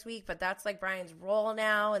messy this week, but that's like Brian's role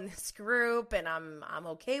now in this group, and I'm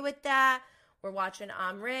okay with that. We're watching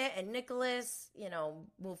Amrit and Nicholas,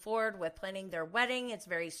 move forward with planning their wedding. It's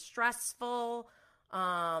very stressful. If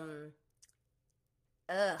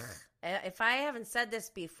I haven't said this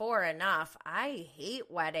before enough, I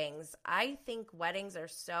hate weddings. I think weddings are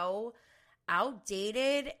so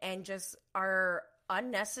outdated and just are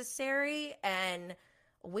unnecessary and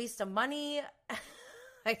a waste of money.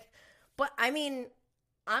 But I mean,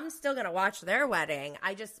 I'm still going to watch their wedding.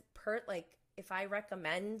 I just if I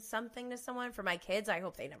recommend something to someone for my kids, I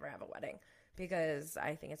hope they never have a wedding because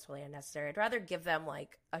I think it's really unnecessary. I'd rather give them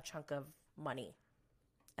like a chunk of money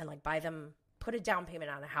and like buy them, put a down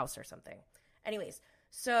payment on a house or something. Anyways,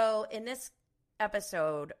 so in this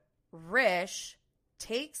episode, Rish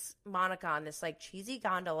takes Monica on this like cheesy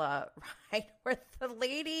gondola ride where the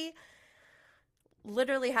lady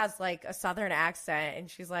literally has like a southern accent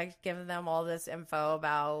and she's like giving them all this info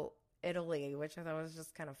about Italy, which I thought was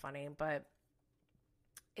just kind of funny, but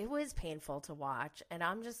it was painful to watch, and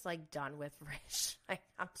I'm just like done with Rish.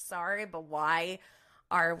 I'm sorry, but why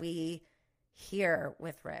are we here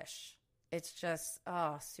with Rish? It's just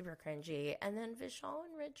super cringy. And then Vishal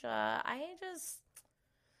and Richa,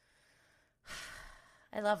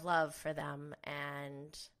 I love for them,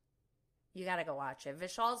 and you got to go watch it.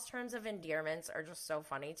 Vishal's terms of endearments are just so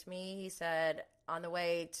funny to me. He said on the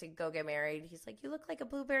way to go get married, he's like, you look like a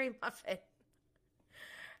blueberry muffin.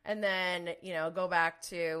 And then, go back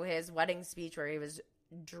to his wedding speech where he was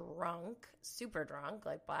drunk, super drunk,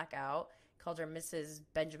 like blackout. Called her Mrs.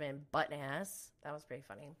 Benjamin Button-ass. That was pretty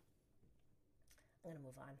funny. I'm going to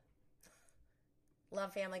move on.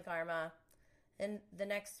 Love Family Karma. And the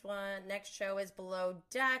next show is Below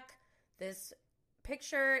Deck. This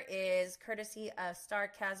picture is courtesy of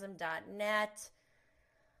starchasm.net.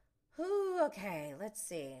 Okay, let's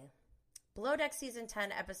see. Below Deck Season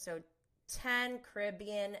 10, Episode 10,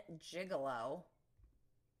 Caribbean Gigolo.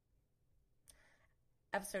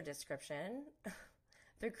 Episode description.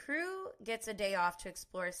 The crew gets a day off to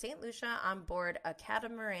explore St. Lucia on board a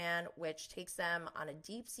catamaran, which takes them on a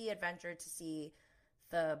deep-sea adventure to see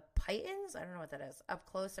the Pythons, I don't know what that is, up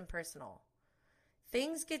close and personal.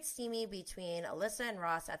 Things get steamy between Alyssa and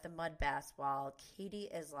Ross at the mud baths while Katie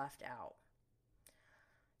is left out.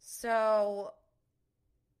 So,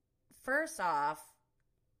 first off,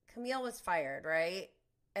 Camille was fired, right?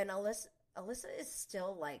 And Alyssa is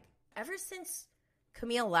still like, ever since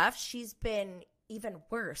Camille left, she's been even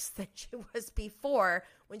worse than she was before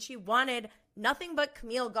when she wanted nothing but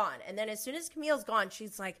Camille gone. And then as soon as Camille's gone,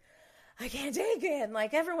 she's like, I can't take it. And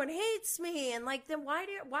like, everyone hates me. And like, then why are we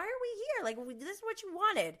here? Like, this is what you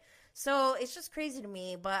wanted. So it's just crazy to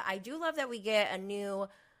me. But I do love that we get a new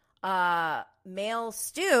male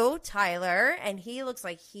Stu, Tyler. And he looks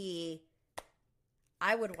like he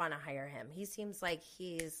I would want to hire him. He seems like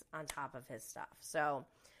he's on top of his stuff. So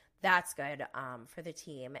that's good for the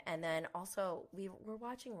team. And then also we're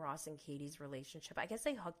watching Ross and Katie's relationship. I guess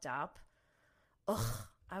they hooked up. Ugh,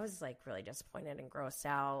 I was like really disappointed and grossed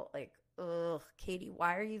out. Like, ugh, Katie,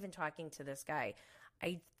 why are you even talking to this guy?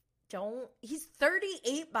 He's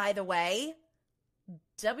 38, by the way.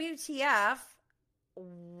 WTF?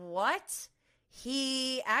 What?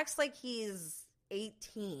 He acts like he's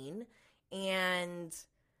 18 and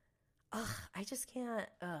I just can't,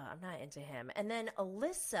 I'm not into him. And then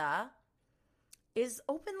Alyssa is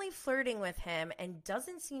openly flirting with him and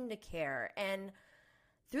doesn't seem to care. And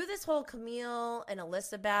through this whole Camille and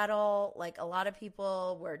Alyssa battle, like a lot of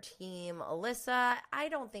people were team Alyssa. I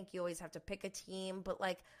don't think you always have to pick a team, but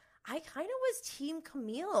like I kind of was team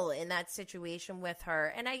Camille in that situation with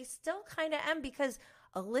her. And I still kind of am because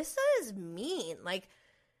Alyssa is mean. Like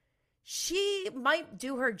she might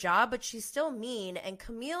do her job, but she's still mean. And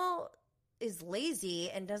Camille is lazy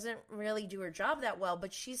and doesn't really do her job that well,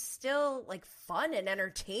 but she's still like fun and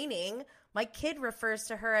entertaining. My kid refers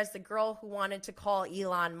to her as the girl who wanted to call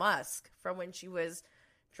Elon Musk from when she was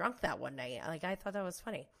drunk that one night. Like, I thought that was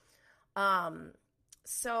funny.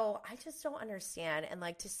 So I just don't understand. And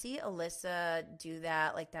like to see Alyssa do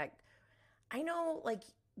that, like that, I know like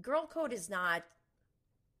girl code is not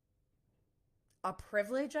a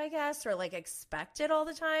privilege, I guess, or like expected all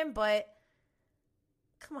the time, but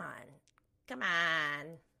come on.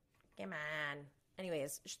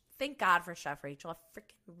 Anyways, thank God for Chef Rachel. I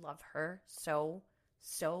freaking love her so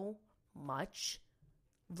much.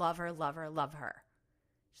 Love her.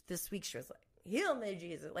 This week she was like, heal me,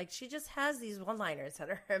 Jesus. Like she just has these one-liners that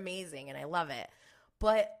are amazing and I love it.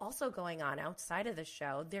 But also going on outside of the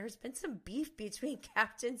show, there's been some beef between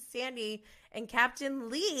Captain Sandy and Captain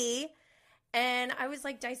Lee. And I was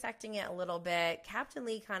like dissecting it a little bit. Captain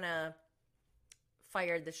Lee kind of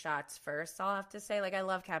fired the shots first, I'll have to say. Like, I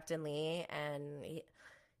love Captain Lee, and he,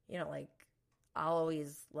 like, I'll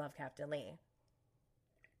always love Captain Lee.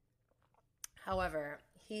 However,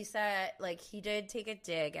 he said, like, he did take a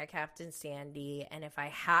dig at Captain Sandy, and if I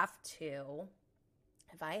have to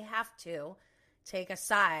take a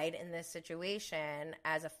side in this situation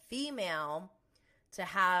as a female, to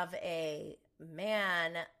have a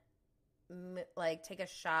man like take a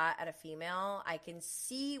shot at a female, I can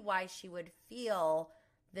see why she would feel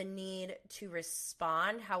the need to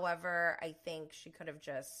respond. However, I think she could have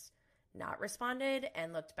just not responded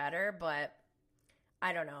and looked better, but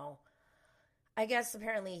I don't know. I guess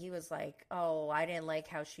apparently he was like, oh, I didn't like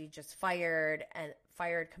how she just fired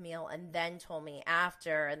Camille and then told me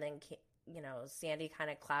after, and then Sandy kind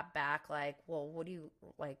of clapped back like, well, what do you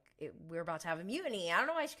like, we're about to have a mutiny. I don't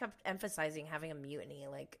know why she kept emphasizing having a mutiny.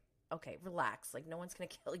 Like, okay, relax. Like, no one's going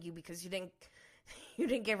to kill you because you didn't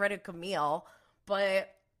get rid of Camille. But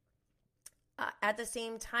at the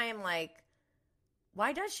same time, like,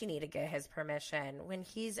 why does she need to get his permission when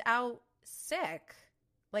he's out sick?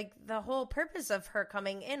 Like, the whole purpose of her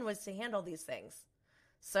coming in was to handle these things.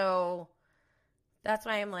 So that's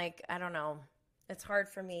why I'm like, I don't know. It's hard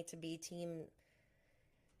for me to be team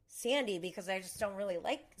Sandy because I just don't really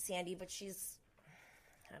like Sandy, but I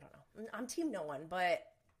don't know. I'm team no one, but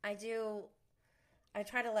I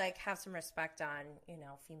try to like have some respect on,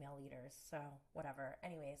 female leaders. So whatever.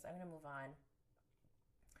 Anyways, I'm going to move on.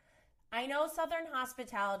 I know Southern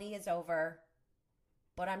hospitality is over,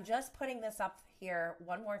 but I'm just putting this up here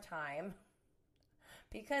one more time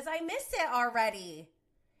because I miss it already.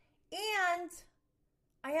 And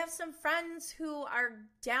I have some friends who are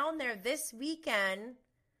down there this weekend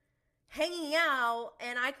hanging out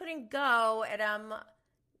and I couldn't go, and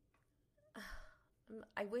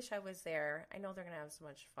I wish I was there. I know they're going to have so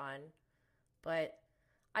much fun. But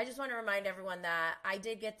I just want to remind everyone that I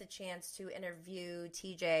did get the chance to interview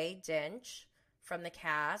TJ Dinch from the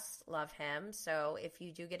cast. Love him. So if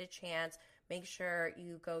you do get a chance, make sure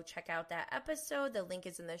you go check out that episode. The link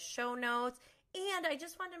is in the show notes. And I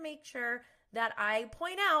just want to make sure that I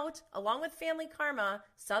point out, along with Family Karma,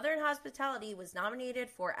 Southern Hospitality was nominated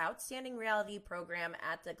for Outstanding Reality Program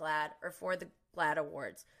at the for the GLAAD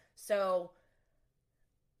Awards. So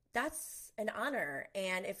that's an honor.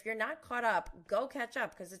 And if you're not caught up, go catch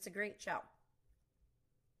up because it's a great show.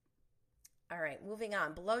 All right, moving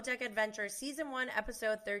on. Below Deck Adventure, Season 1,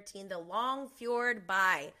 Episode 13, The Long Fjord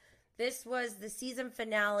Bye. This was the season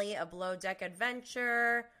finale of Below Deck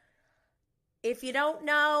Adventure. If you don't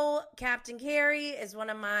know, Captain Kerry is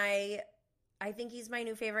I think he's my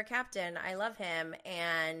new favorite captain. I love him.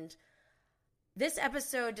 And this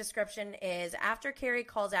episode description is, after Kerry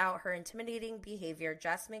calls out her intimidating behavior,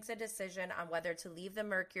 Jess makes a decision on whether to leave the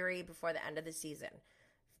Mercury before the end of the season.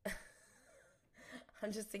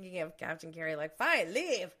 I'm just thinking of Captain Kerry, like, fine,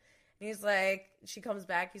 leave. And he's like, she comes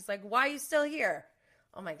back. He's like, why are you still here?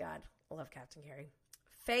 Oh my God. I love Captain Kerry.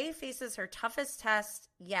 Faye faces her toughest test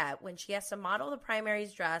yet when she has to model the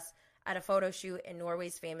primary's dress at a photo shoot in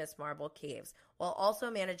Norway's famous marble caves while also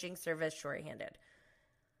managing service shorthanded.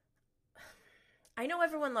 I know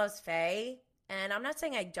everyone loves Faye, and I'm not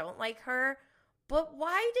saying I don't like her, but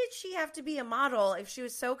why did she have to be a model if she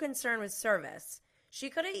was so concerned with service? She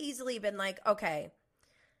could have easily been like, okay,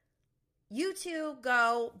 you two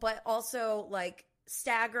go, but also like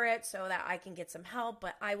stagger it so that I can get some help,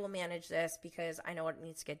 but I will manage this because I know what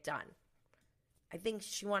needs to get done. I think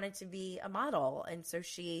she wanted to be a model, and so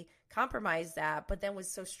she compromised that, but then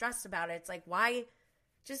was so stressed about it. It's like, why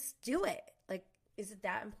just do it? Like, is it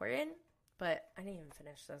that important? But I didn't even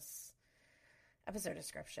finish this episode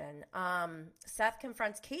description. Seth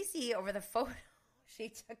confronts Casey over the photo she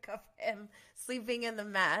took of him sleeping in the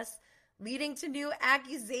mess, leading to new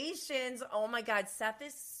accusations. Oh my God, Seth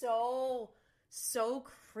is so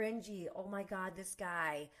cringy. Oh my God, this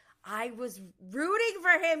guy. I was rooting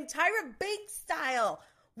for him, Tyra Banks style.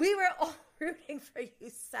 We were all rooting for you,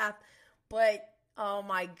 Seth. But, oh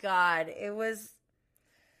my God, it was...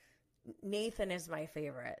 Nathan is my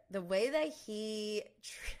favorite. The way that he...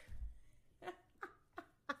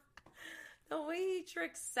 the way he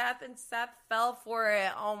tricked Seth and Seth fell for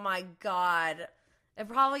it. Oh my God. It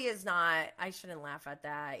probably is not. I shouldn't laugh at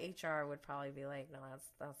that. HR would probably be like, no,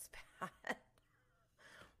 that's bad.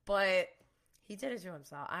 But he did it to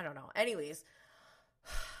himself. I don't know. Anyways.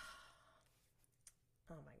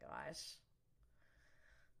 Oh my gosh.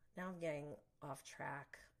 Now I'm getting off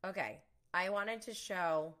track. Okay. I wanted to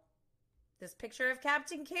show this picture of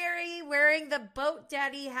Captain Kerry wearing the Boat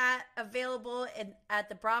Daddy hat, available at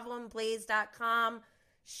the BravoandBlaze.com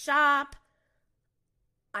shop.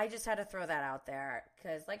 I just had to throw that out there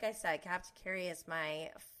because, like I said, Captain Kerry is my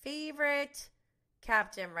favorite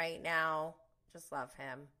captain right now. Just love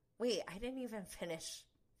him. Wait, I didn't even finish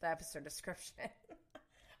the episode description.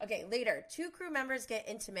 Okay, later, 2 crew members get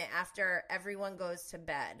intimate after everyone goes to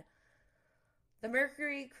bed. The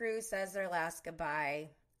Mercury crew says their last goodbye.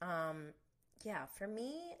 Yeah, for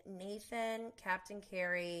me, Nathan, Captain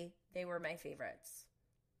Kerry, they were my favorites.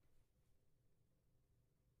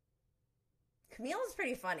 Camille's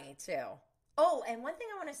pretty funny, too. Oh, and one thing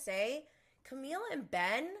I want to say, Camille and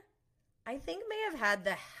Ben, I think may have had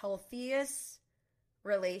the healthiest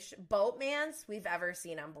boatmans we've ever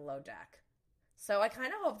seen on Below Deck. So I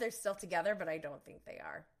kind of hope they're still together, but I don't think they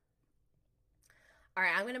are. All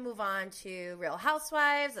right, I'm going to move on to Real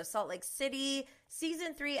Housewives of Salt Lake City,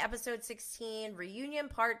 Season 3, Episode 16, Reunion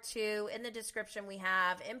Part 2. In the description we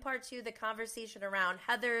have, in Part 2, the conversation around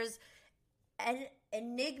Heather's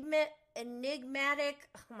enigmatic,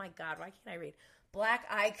 oh my God, why can't I read? Black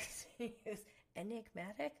eye continues.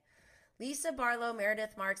 Enigmatic? Lisa Barlow,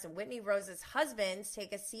 Meredith Marks, and Whitney Rose's husbands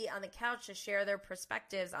take a seat on the couch to share their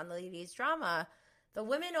perspectives on the ladies' drama. The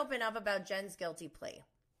women open up about Jen's guilty plea.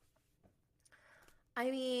 I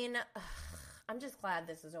mean, I'm just glad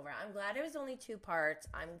this is over. I'm glad it was only 2 parts.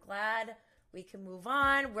 I'm glad we can move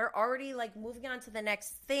on. We're already moving on to the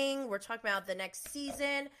next thing. We're talking about the next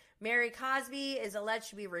season. Mary Cosby is alleged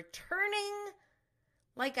to be returning.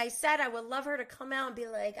 Like I said, I would love her to come out and be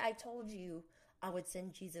like, I told you I would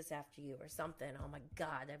send Jesus after you or something. Oh my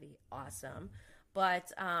God, that'd be awesome.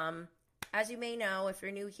 But as you may know, if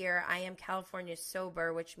you're new here, I am California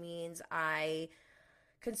sober, which means I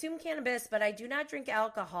consume cannabis, but I do not drink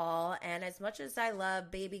alcohol. And as much as I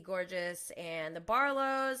love Baby Gorgeous and the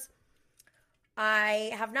Barlows,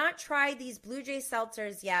 I have not tried these Blue Jay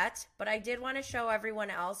seltzers yet, but I did want to show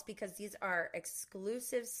everyone else because these are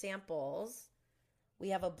exclusive samples. We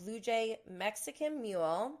have a Blue Jay Mexican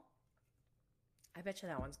Mule. I bet you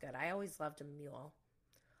that one's good. I always loved a mule.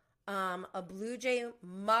 A Blue Jay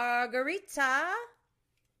Margarita.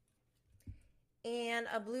 And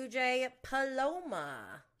a Blue Jay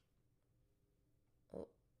Paloma. Oh,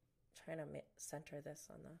 trying to center this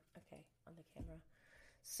on the camera.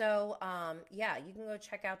 So, yeah, you can go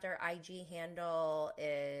check out their IG handle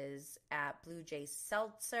is at Blue Jay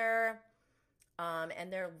Seltzer.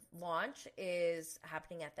 And their launch is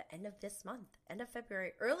happening at the end of this month, end of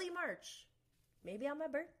February, early March. Maybe on my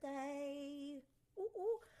birthday. Ooh,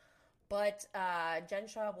 ooh. But Jen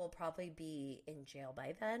Shaw will probably be in jail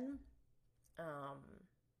by then.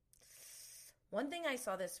 One thing I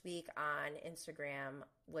saw this week on Instagram,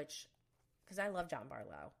 because I love John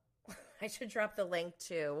Barlow, I should drop the link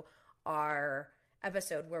to our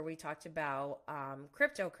episode where we talked about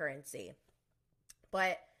cryptocurrency.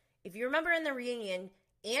 But if you remember in the reunion,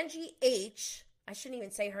 Angie H., I shouldn't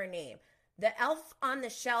even say her name, the elf on the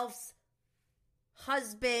shelf's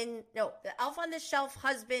the Elf on the Shelf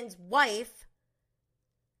husband's wife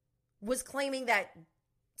was claiming that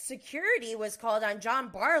security was called on John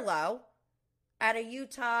Barlow at a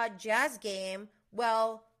Utah Jazz game.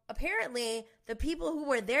 Well, apparently the people who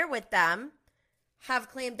were there with them have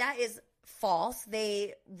claimed that is false.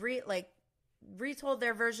 They retold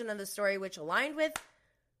their version of the story, which aligned with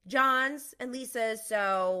John's and Lisa's.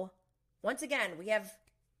 So once again, we have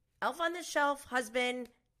Elf on the Shelf husband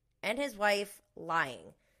and his wife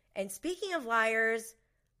lying. And speaking of liars,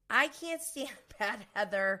 I can't stand Bad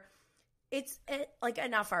Heather. It's like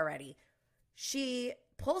enough already. She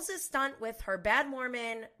pulls a stunt with her Bad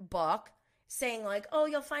Mormon book saying like, oh,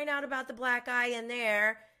 you'll find out about the black eye in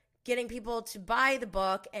there, getting people to buy the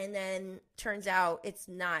book, and then turns out it's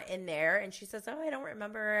not in there. And she says, oh, I don't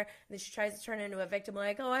remember. And then she tries to turn into a victim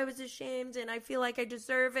like, oh, I was ashamed and I feel like I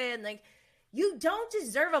deserve it. And like, you don't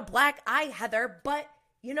deserve a black eye, Heather, but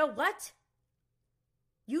you know what?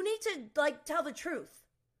 You need to like tell the truth.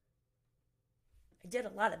 I did a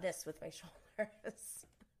lot of this with my shoulders.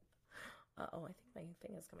 Uh-oh, I think my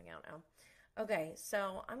thing is coming out now. Okay,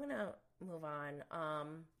 so I'm going to move on.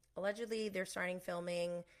 Allegedly, they're starting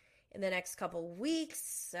filming in the next couple weeks,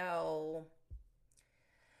 so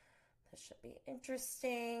this should be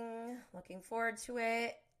interesting. Looking forward to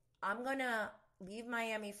it. I'm going to leave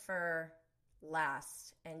Miami for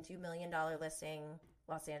last and do $1 Million Listing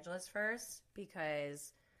Los Angeles first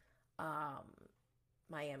because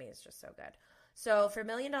Miami is just so good. So for $1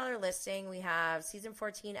 Million Listing, we have season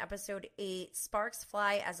 14, episode 8. Sparks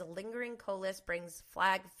fly as a lingering co-list brings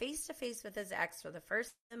Flag face-to-face with his ex for the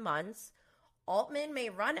first months. Altman may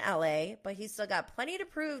run LA, but he's still got plenty to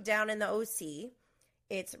prove down in the OC.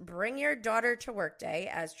 It's bring your daughter to work day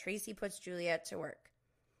as Tracy puts Juliet to work.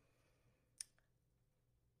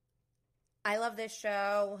 I love this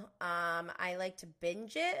show. I like to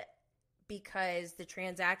binge it because the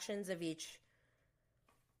transactions of each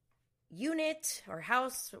unit or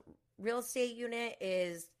house real estate unit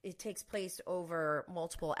it takes place over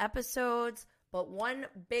multiple episodes. But one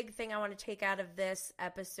big thing I want to take out of this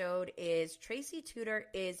episode is Tracy Tudor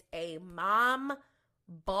is a mom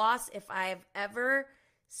boss if I've ever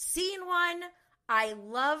seen one. I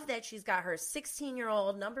love that she's got her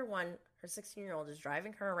 16-year-old. Number one, her 16-year-old is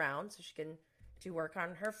driving her around so she can do work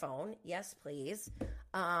on her phone. Yes, please.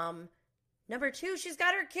 Number two, she's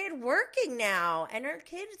got her kid working now. And her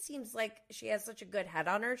kid seems like she has such a good head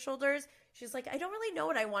on her shoulders. She's like, I don't really know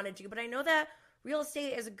what I want to do, but I know that real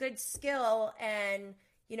estate is a good skill. And,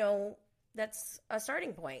 you know, that's a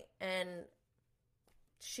starting point. And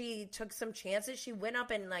she took some chances. She went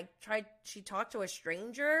up and she talked to a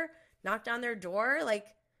stranger, knocked on their door. Like,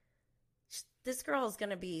 this girl is going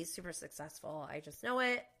to be super successful. I just know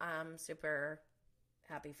it. I'm super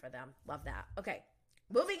happy for them. Love that. Okay.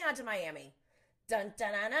 Moving on to Miami. Dun,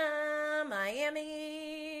 dun, dun, dun,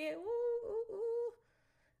 Miami. Ooh, ooh, ooh.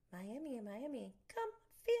 Miami. Come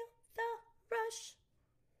feel the rush.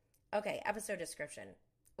 Okay, episode description.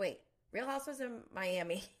 Wait, Real Housewives of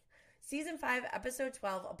Miami. Season 5, episode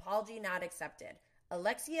 12, apology not accepted.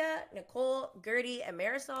 Alexia, Nicole, Gertie, and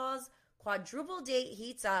Marisol's quadruple date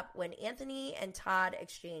heats up when Anthony and Todd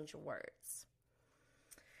exchange words.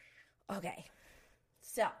 Okay,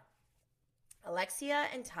 so Alexia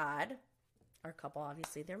and Todd are a couple.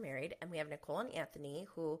 Obviously, they're married. And we have Nicole and Anthony,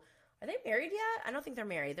 who, are they married yet? I don't think they're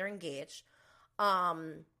married. They're engaged.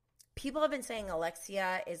 People have been saying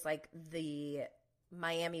Alexia is like the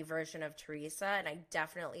Miami version of Teresa, and I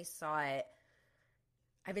definitely saw it.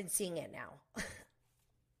 I've been seeing it now.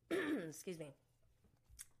 Excuse me.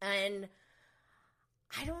 And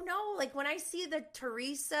I don't know, like when I see the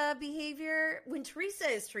Teresa behavior, when Teresa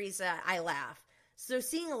is Teresa, I laugh. So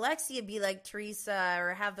seeing Alexia be like Teresa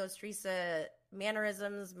or have those Teresa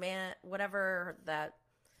mannerisms, whatever, that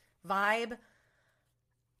vibe,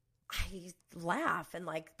 I laugh. And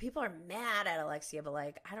like people are mad at Alexia, but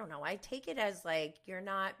like, I don't know. I take it as like you're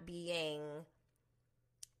not being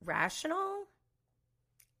rational.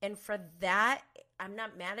 And for that, I'm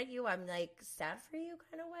not mad at you. I'm like sad for you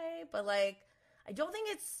kind of way. But like, I don't think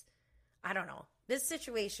I don't know. This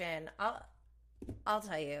situation, I'll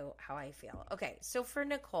tell you how I feel. Okay, so for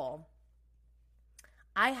Nicole,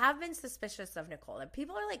 I have been suspicious of Nicole. And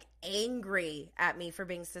people are like angry at me for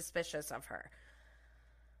being suspicious of her.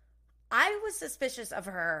 I was suspicious of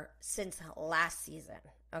her since last season,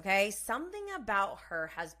 okay? Something about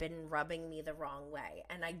her has been rubbing me the wrong way.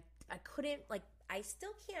 And I couldn't, like, I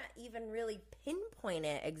still can't even really pinpoint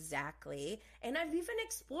it exactly. And I've even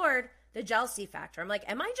explored the jealousy factor. I'm like,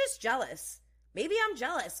 am I just jealous? Maybe I'm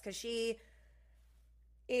jealous because she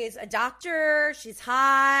is a doctor. She's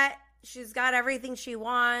hot. She's got everything she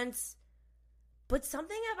wants. But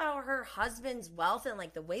something about her husband's wealth and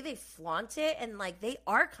like the way they flaunt it, and like they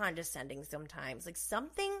are condescending sometimes. Like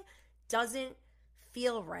something doesn't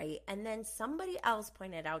feel right. And then somebody else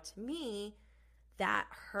pointed out to me that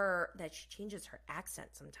she changes her accent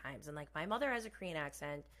sometimes. And like my mother has a Korean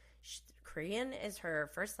accent. Korean is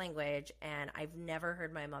her first language, and I've never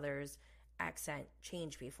heard my mother's accent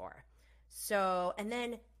change before. So, and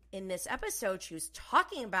then in this episode, she was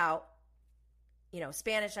talking about,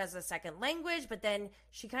 Spanish as a second language, but then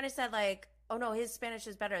she kind of said like, oh no, his Spanish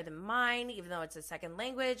is better than mine, even though it's a second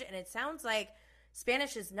language. And it sounds like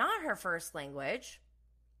Spanish is not her first language.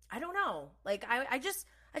 I don't know. Like, I just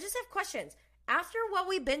have questions. After what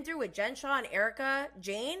we've been through with Jen Shaw and Erica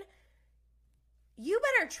Jane, you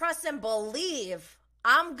better trust and believe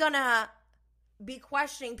I'm gonna be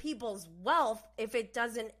questioning people's wealth if it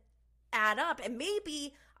doesn't add up. And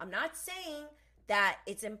maybe, I'm not saying that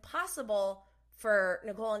it's impossible for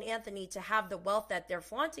Nicole and Anthony to have the wealth that they're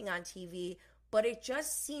flaunting on TV, but it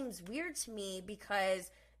just seems weird to me because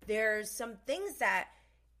there's some things that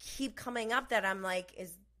keep coming up that I'm like,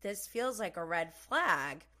 this feels like a red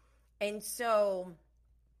flag. And so,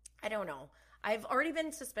 I don't know. I've already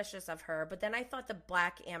been suspicious of her, but then I thought the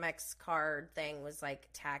black Amex card thing was like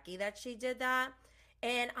tacky that she did that.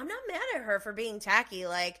 And I'm not mad at her for being tacky.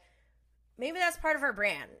 Like, maybe that's part of her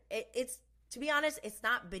brand. It's, to be honest, it's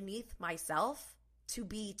not beneath myself to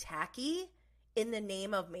be tacky in the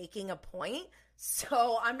name of making a point.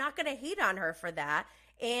 So I'm not going to hate on her for that.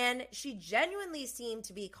 And she genuinely seemed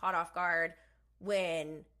to be caught off guard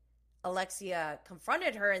when Alexia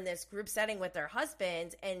confronted her in this group setting with their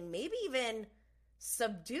husbands, and maybe even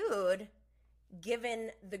subdued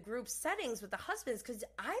given the group settings with the husbands, because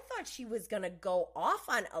I thought she was going to go off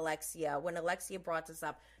on Alexia when Alexia brought this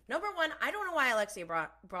up. Number one, I don't know why Alexia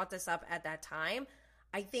brought this up at that time.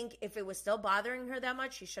 I think if it was still bothering her that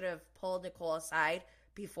much, she should have pulled Nicole aside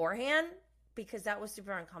beforehand, because that was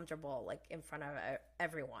super uncomfortable, like in front of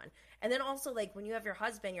everyone. And then also, like, when you have your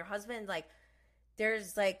husband, like,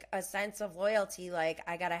 there's like a sense of loyalty, like,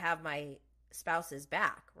 I gotta have my spouse's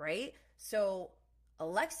back, right? So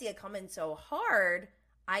Alexia coming so hard,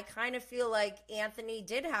 I kind of feel like Anthony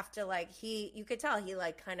did have to, like, you could tell he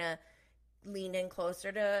like kind of leaned in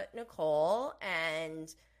closer to Nicole,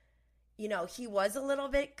 and he was a little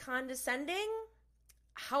bit condescending.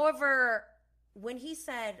 However, when he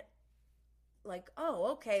said like,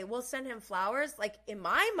 oh, okay, we'll send him flowers, like, in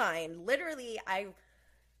my mind, literally,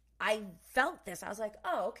 I felt this. I was like,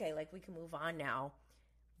 oh, okay, like, we can move on now.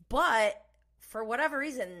 But for whatever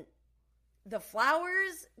reason, the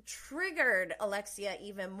flowers triggered Alexia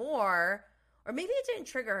even more. Or maybe it didn't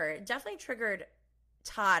trigger her. It definitely triggered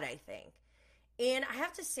Todd, I think. And I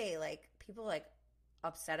have to say, like, people, like,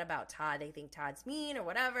 upset about Todd. They think Todd's mean or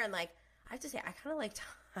whatever. And, like, I have to say, I kind of like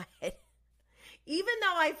Todd. Even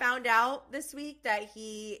though I found out this week that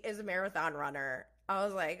he is a marathon runner, I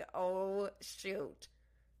was like, oh, shoot.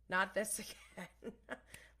 Not this again. I'm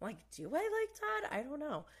like, do I like Todd? I don't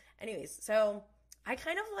know. Anyways, so I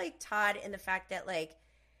kind of like Todd in the fact that, like,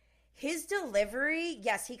 his delivery,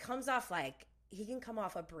 yes, he comes off like, he can come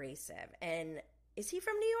off abrasive. And is he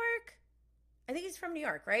from New York? I think he's from New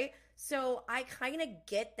York, right? So I kind of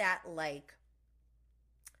get that, like,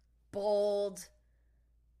 bold,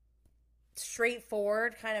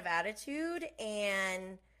 straightforward kind of attitude.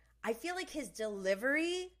 And I feel like his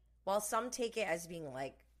delivery, while some take it as being,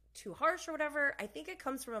 like, too harsh or whatever, I think it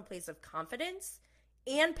comes from a place of confidence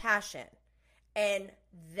and passion. And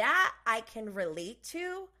that I can relate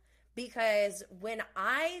to, because when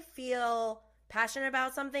I feel passionate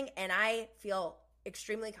about something and I feel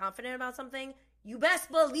extremely confident about something, you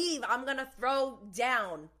best believe I'm going to throw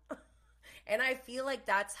down. And I feel like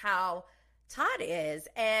that's how Todd is.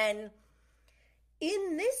 And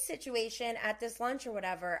in this situation at this lunch or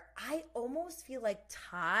whatever, I almost feel like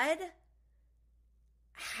Todd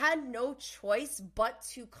had no choice but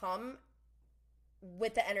to come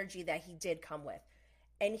with the energy that he did come with.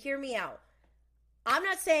 And hear me out. I'm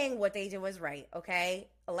not saying what they did was right, okay?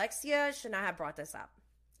 Alexia should not have brought this up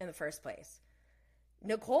in the first place.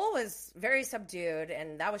 Nicole was very subdued,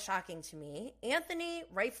 and that was shocking to me. Anthony,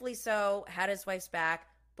 rightfully so, had his wife's back,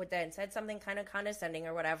 but then said something kind of condescending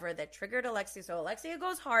or whatever that triggered Alexia. So Alexia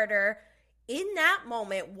goes harder. In that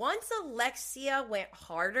moment, once Alexia went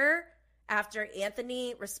harder after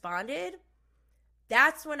Anthony responded,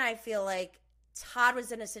 that's when I feel like Todd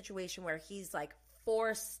was in a situation where he's, like,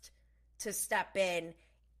 forced to step in,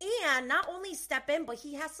 and not only step in, but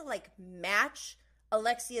he has to, like, match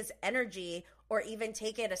Alexia's energy or even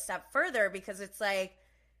take it a step further, because it's like,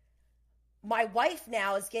 my wife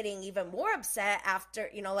now is getting even more upset after,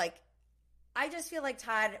 like, I just feel like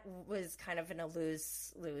Todd was kind of in a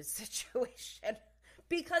lose situation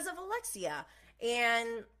because of Alexia.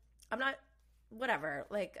 And I'm not, whatever.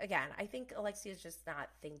 Like, again, I think Alexia's just not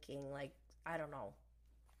thinking, like, I don't know.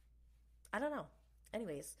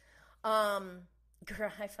 Anyways,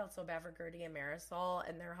 girl, I felt so bad for Gertie and Marisol,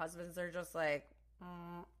 and their husbands are just like,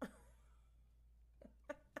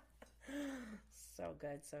 so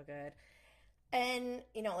good. And,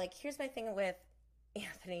 you know, like, here's my thing with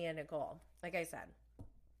Anthony and Nicole. Like I said,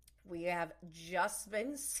 we have just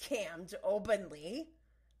been scammed openly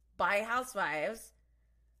by Housewives.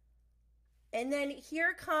 And then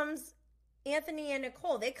here comes Anthony and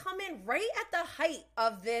Nicole. They come in right at the height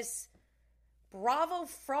of this Bravo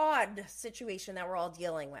fraud situation that we're all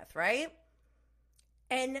dealing with, right?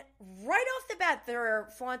 And right off the bat, they're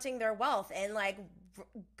flaunting their wealth, and like,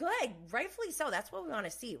 good, rightfully so. That's what we want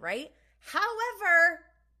to see, right? However,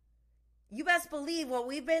 you best believe what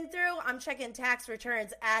we've been through. I'm checking tax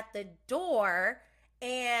returns at the door,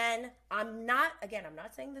 and I'm not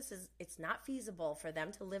saying it's not feasible for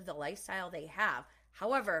them to live the lifestyle they have.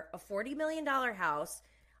 However, a $40 million house,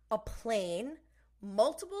 a plane,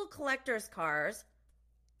 multiple collector's cars,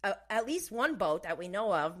 at least one boat that we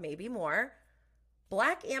know of, maybe more,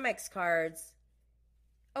 black Amex cards.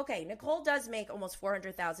 Okay, Nicole does make almost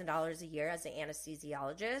 $400,000 a year as an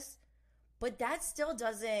anesthesiologist, but that still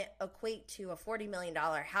doesn't equate to a $40 million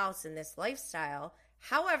house in this lifestyle.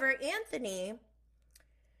 However, Anthony,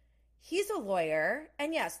 he's a lawyer,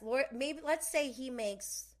 and yes, maybe let's say he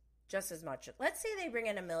makes just as much. Let's say they bring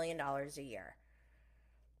in $1 million a year.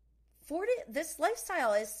 This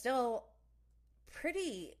lifestyle is still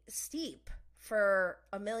pretty steep for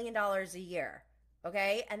 $1 million a year.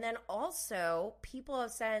 Okay. And then also people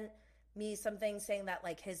have sent me something saying that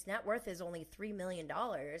like his net worth is only $3 million.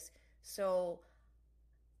 So,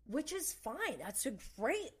 which is fine. That's a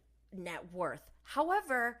great net worth.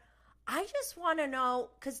 However, I just want to know,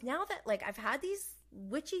 because now that like I've had these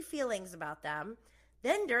witchy feelings about them,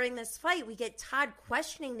 then during this fight, we get Todd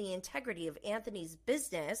questioning the integrity of Anthony's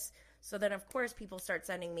business. So then, of course, people start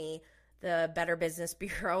sending me the Better Business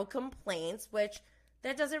Bureau complaints, which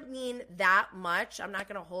that doesn't mean that much. I'm not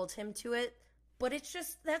going to hold him to it, but it's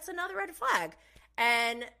just, that's another red flag.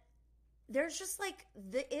 And there's just like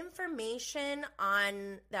the information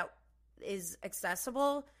on that is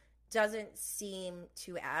accessible doesn't seem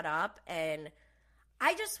to add up. And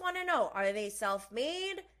I just want to know, are they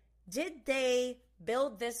self-made? Did they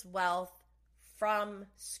build this wealth from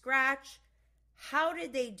scratch? How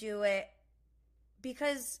did they do it?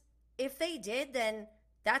 Because if they did, then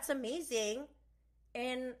that's amazing.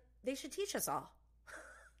 And they should teach us all.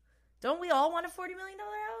 Don't we all want a $40 million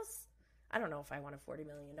house? I don't know if I want a $40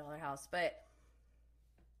 million house, but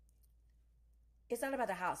it's not about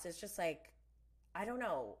the house. It's just like, I don't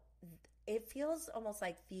know. It feels almost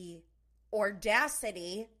like the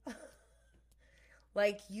audacity.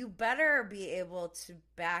 Like, you better be able to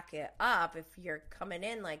back it up if you're coming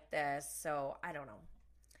in like this. So, I don't know.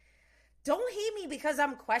 Don't hate me because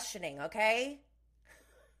I'm questioning, okay?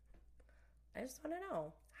 I just want to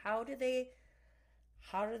know, how do they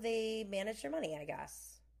manage their money, I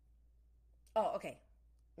guess? Oh, okay.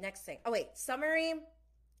 Next thing. Oh, wait. Summary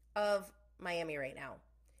of Miami right now.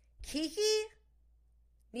 Kiki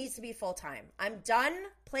needs to be full-time. I'm done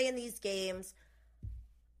playing these games.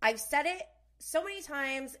 I've said it so many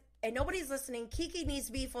times, and nobody's listening. Kiki needs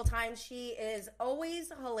to be full-time. She is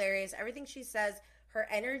always hilarious. Everything she says, her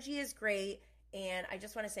energy is great. And I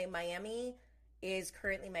just want to say Miami is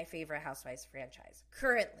currently my favorite Housewives franchise.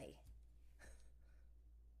 Currently.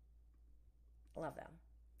 Love them.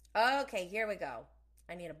 Okay, here we go.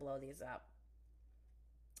 I need to blow these up.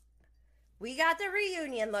 We got the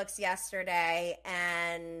reunion looks yesterday,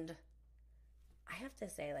 and I have to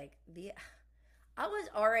say, like, I was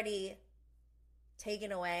already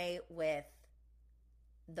taken away with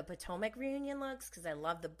the Potomac reunion looks because I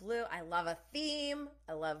love the blue. I love a theme.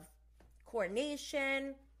 I love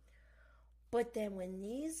coordination. But then when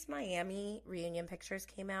these Miami reunion pictures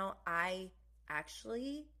came out, I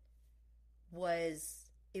actually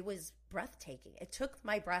it was breathtaking. It took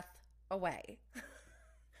my breath away.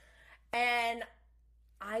 And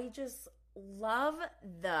I just love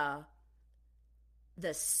the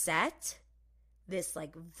set, this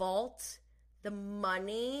like vault, the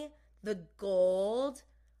money, the gold,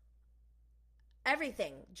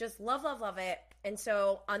 everything. Just love, love, love it. And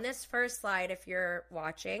so on this first slide, if you're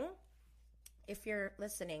watching, if you're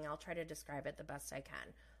listening, I'll try to describe it the best I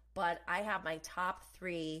can. But I have my top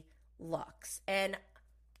 3 looks. And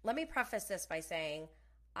let me preface this by saying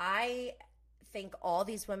I think all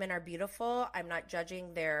these women are beautiful. I'm not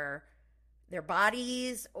judging their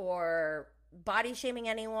bodies or body shaming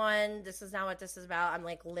anyone. This is not what this is about. I'm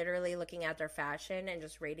like literally looking at their fashion and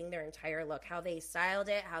just rating their entire look, how they styled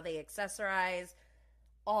it, how they accessorize,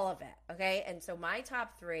 all of it. Okay. And so my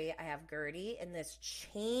top three, I have Gertie in this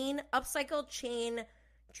upcycled chain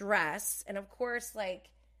dress. And of course, like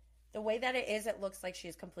the way that it looks like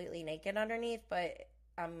she's completely naked underneath, but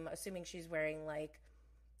I'm assuming she's wearing like,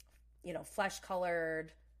 you know, flesh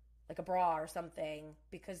colored, like a bra or something,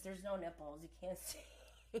 because there's no nipples. You can't see.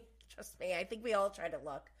 Trust me, I think we all try to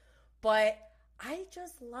look. But I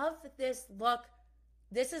just love this look.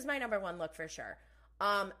 This is my number one look for sure.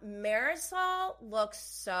 Marisol looks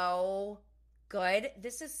so good.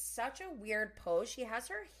 This is such a weird pose. She has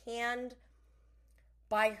her hand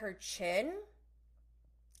by her chin.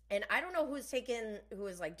 And I don't know who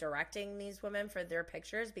is like directing these women for their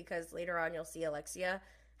pictures, because later on you'll see Alexia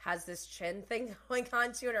has this chin thing going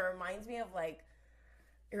on too. And it reminds me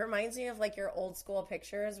of like your old school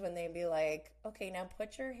pictures when they'd be like, okay, now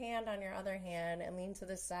put your hand on your other hand and lean to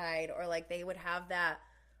the side. Or like they would have that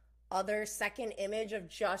other second image of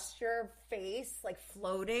just your face like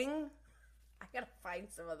floating. I gotta find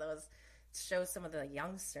some of those to show some of the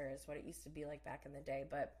youngsters what it used to be like back in the day.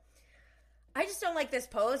 But I just don't like this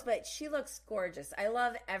pose, but she looks gorgeous. I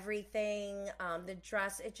love everything. The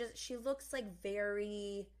dress, she looks like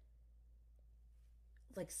very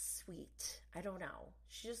like sweet. I don't know.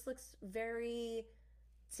 She just looks very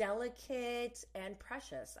delicate and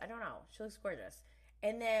precious. I don't know. She looks gorgeous.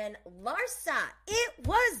 And then Larsa. It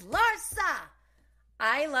was Larsa.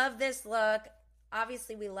 I love this look.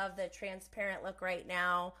 Obviously, we love the transparent look right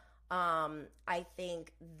now. I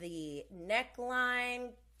think the neckline,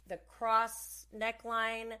 the cross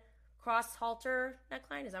neckline, cross halter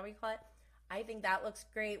neckline, is that what you call it? I think that looks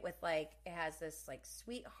great with like, it has this like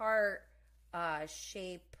sweetheart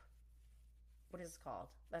shape. What is it called?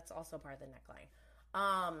 That's also part of the neckline.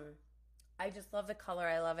 I just love the color.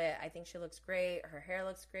 I love it. I think she looks great. Her hair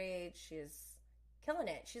looks great. She's killing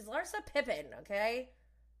it. She's Larsa Pippen, okay?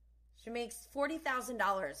 She makes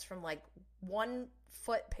 $40,000 from like 1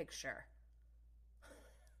 foot picture.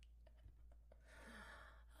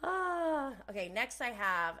 Okay, next I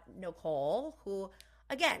have Nicole, who,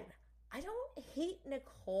 again, I don't hate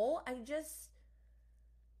Nicole. I'm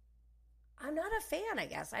not a fan, I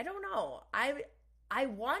guess. I don't know. I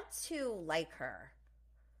want to like her.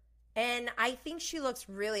 And I think she looks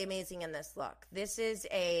really amazing in this look. This is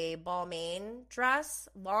a Balmain dress,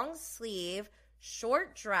 long sleeve,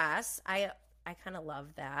 short dress. I kind of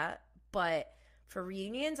love that. But for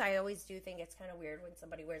reunions, I always do think it's kind of weird when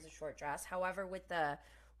somebody wears a short dress. However, with the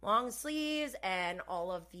long sleeves and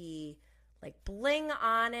all of the like bling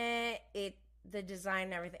on it, the design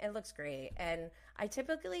and everything, it looks great. And I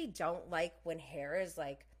typically don't like when hair is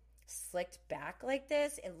like slicked back like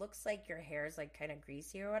this. It looks like your hair is like kind of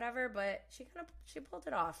greasy or whatever, but she pulled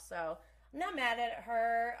it off. So I'm not mad at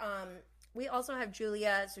her. We also have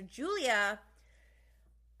Julia. So Julia,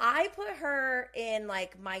 I put her in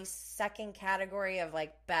like my second category of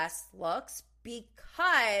like best looks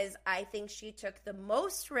because I think she took the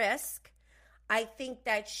most risk. I think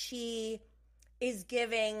that she is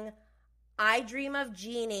giving I Dream of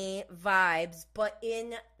Jeannie vibes, but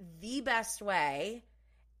in the best way.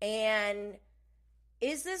 And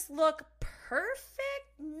is this look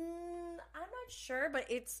perfect? I'm not sure, but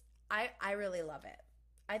I really love it.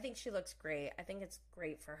 I think she looks great. I think it's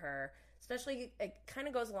great for her. Especially, it kind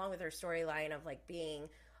of goes along with her storyline of like being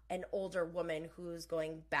an older woman who's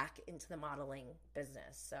going back into the modeling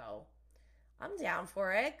business. So I'm down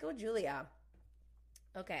for it. Go Julia.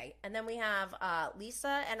 Okay, and then we have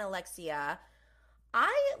Lisa and Alexia.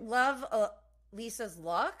 I love Lisa's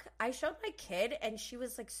look. I showed my kid and she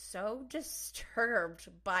was like so disturbed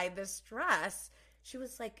by this dress. She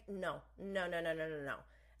was like, no. And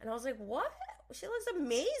I was like, what? She looks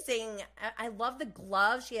amazing. I love the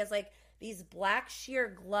gloves. She has like these black sheer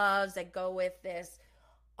gloves that go with this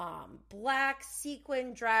black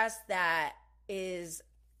sequin dress that is,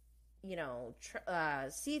 you know,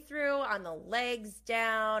 see-through on the legs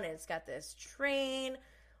down, and it's got this train.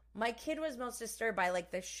 My kid was most disturbed by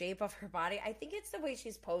like the shape of her body. I think it's the way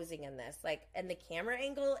she's posing in this, like, and the camera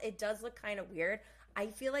angle, it does look kind of weird. I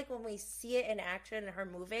feel like when we see it in action and her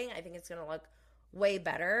moving, I think it's going to look way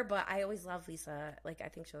better, but I always love Lisa. Like, I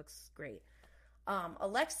think she looks great.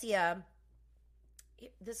 Alexia,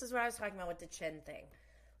 this is what I was talking about with the chin thing.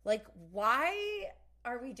 Like, why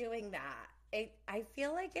are we doing that? I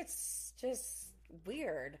feel like it's just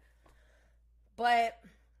weird. But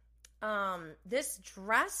this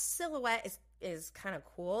dress silhouette is kind of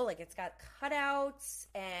cool. Like, it's got cutouts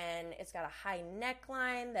and it's got a high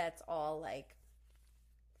neckline that's all like,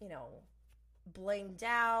 you know, blinged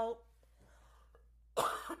out.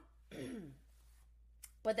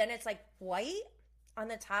 But then it's like white on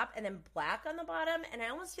the top and then black on the bottom. And I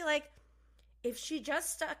almost feel like if she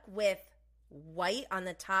just stuck with white on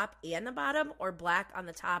the top and the bottom, or black on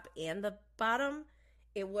the top and the bottom,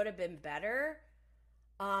 it would have been better.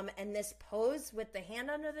 And this pose with the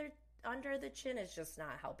hand under the chin is just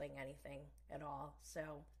not helping anything at all. So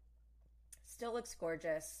still looks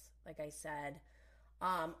gorgeous, like I said.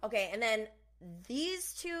 Okay, and then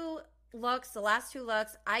these two looks, the last two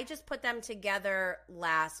looks, I just put them together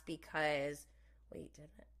last because, wait,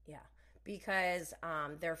 didn't it? Yeah, because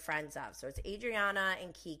they're friends of. So it's Adriana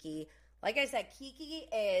and Kiki. Like I said, Kiki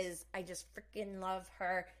is, I just freaking love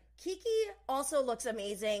her. Kiki also looks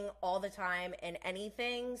amazing all the time in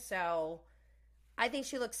anything. So I think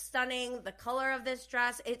she looks stunning. The color of this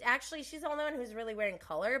dress, it actually, she's the only one who's really wearing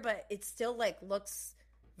color, but it still like looks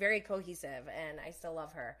very cohesive, and I still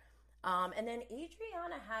love her. And then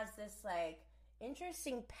Adriana has this like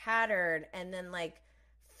interesting pattern and then like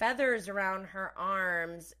feathers around her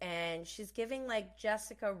arms, and she's giving like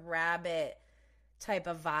Jessica Rabbit type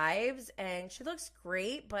of vibes, and she looks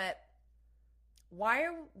great. But why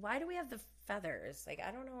do we have the feathers? Like,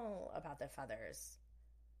 I don't know about the feathers.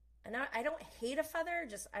 And I don't hate a feather,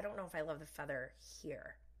 just I don't know if I love the feather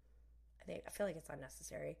here. I feel like it's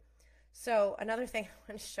unnecessary. So another thing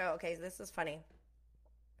I want to show, okay, this is funny.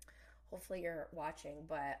 Hopefully you're watching,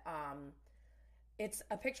 but it's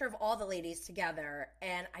a picture of all the ladies together,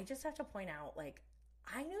 and I just have to point out, like,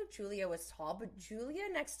 I knew Julia was tall, but Julia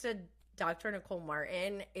next to Dr. Nicole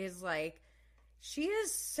Martin is like, she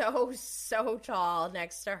is so tall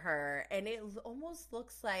next to her, and it almost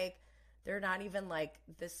looks like they're not even like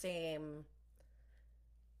the same,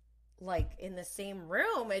 like in the same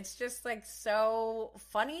room. It's just like so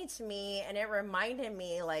funny to me, and it reminded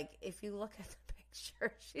me, like, if you look at the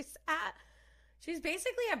picture, she's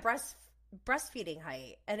basically at breastfeeding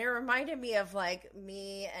height, and it reminded me of like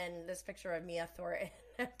me and this picture of Mia Thornton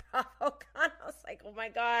and Bravo Khan. I was like, oh my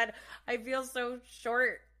god, I feel so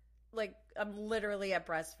short, like I'm literally at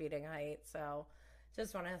breastfeeding height. So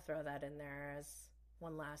just want to throw that in there as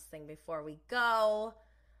one last thing before we go.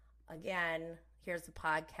 Again, here's the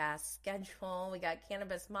podcast schedule. We got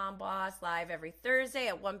Cannabis Mom Boss live every Thursday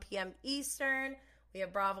at 1 p.m. Eastern. We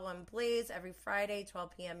have Bravo and Blaze every Friday,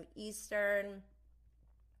 12 p.m. Eastern.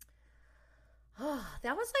 Oh,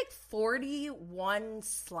 that was like 41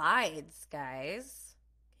 slides, guys.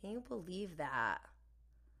 Can you believe that?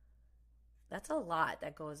 That's a lot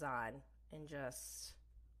that goes on in just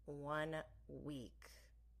 1 week,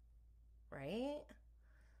 right?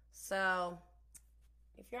 So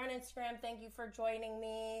if you're on Instagram, thank you for joining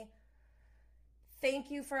me.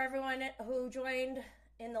 Thank you for everyone who joined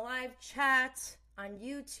in the live chat on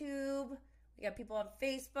YouTube. We got people on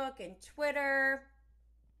Facebook and Twitter.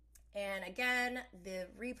 And again, the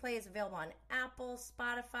replay is available on Apple,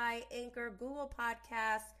 Spotify, Anchor, Google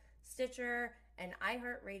Podcasts, Stitcher, and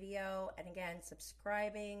iHeartRadio. And again,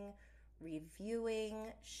 subscribing,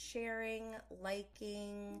 reviewing, sharing,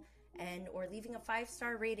 liking, and or leaving a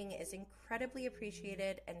 5-star rating is incredibly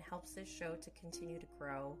appreciated and helps this show to continue to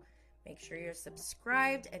grow. Make sure you're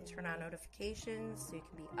subscribed and turn on notifications so you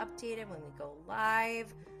can be updated when we go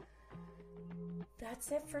live. That's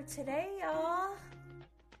it for today, y'all.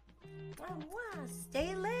 Stay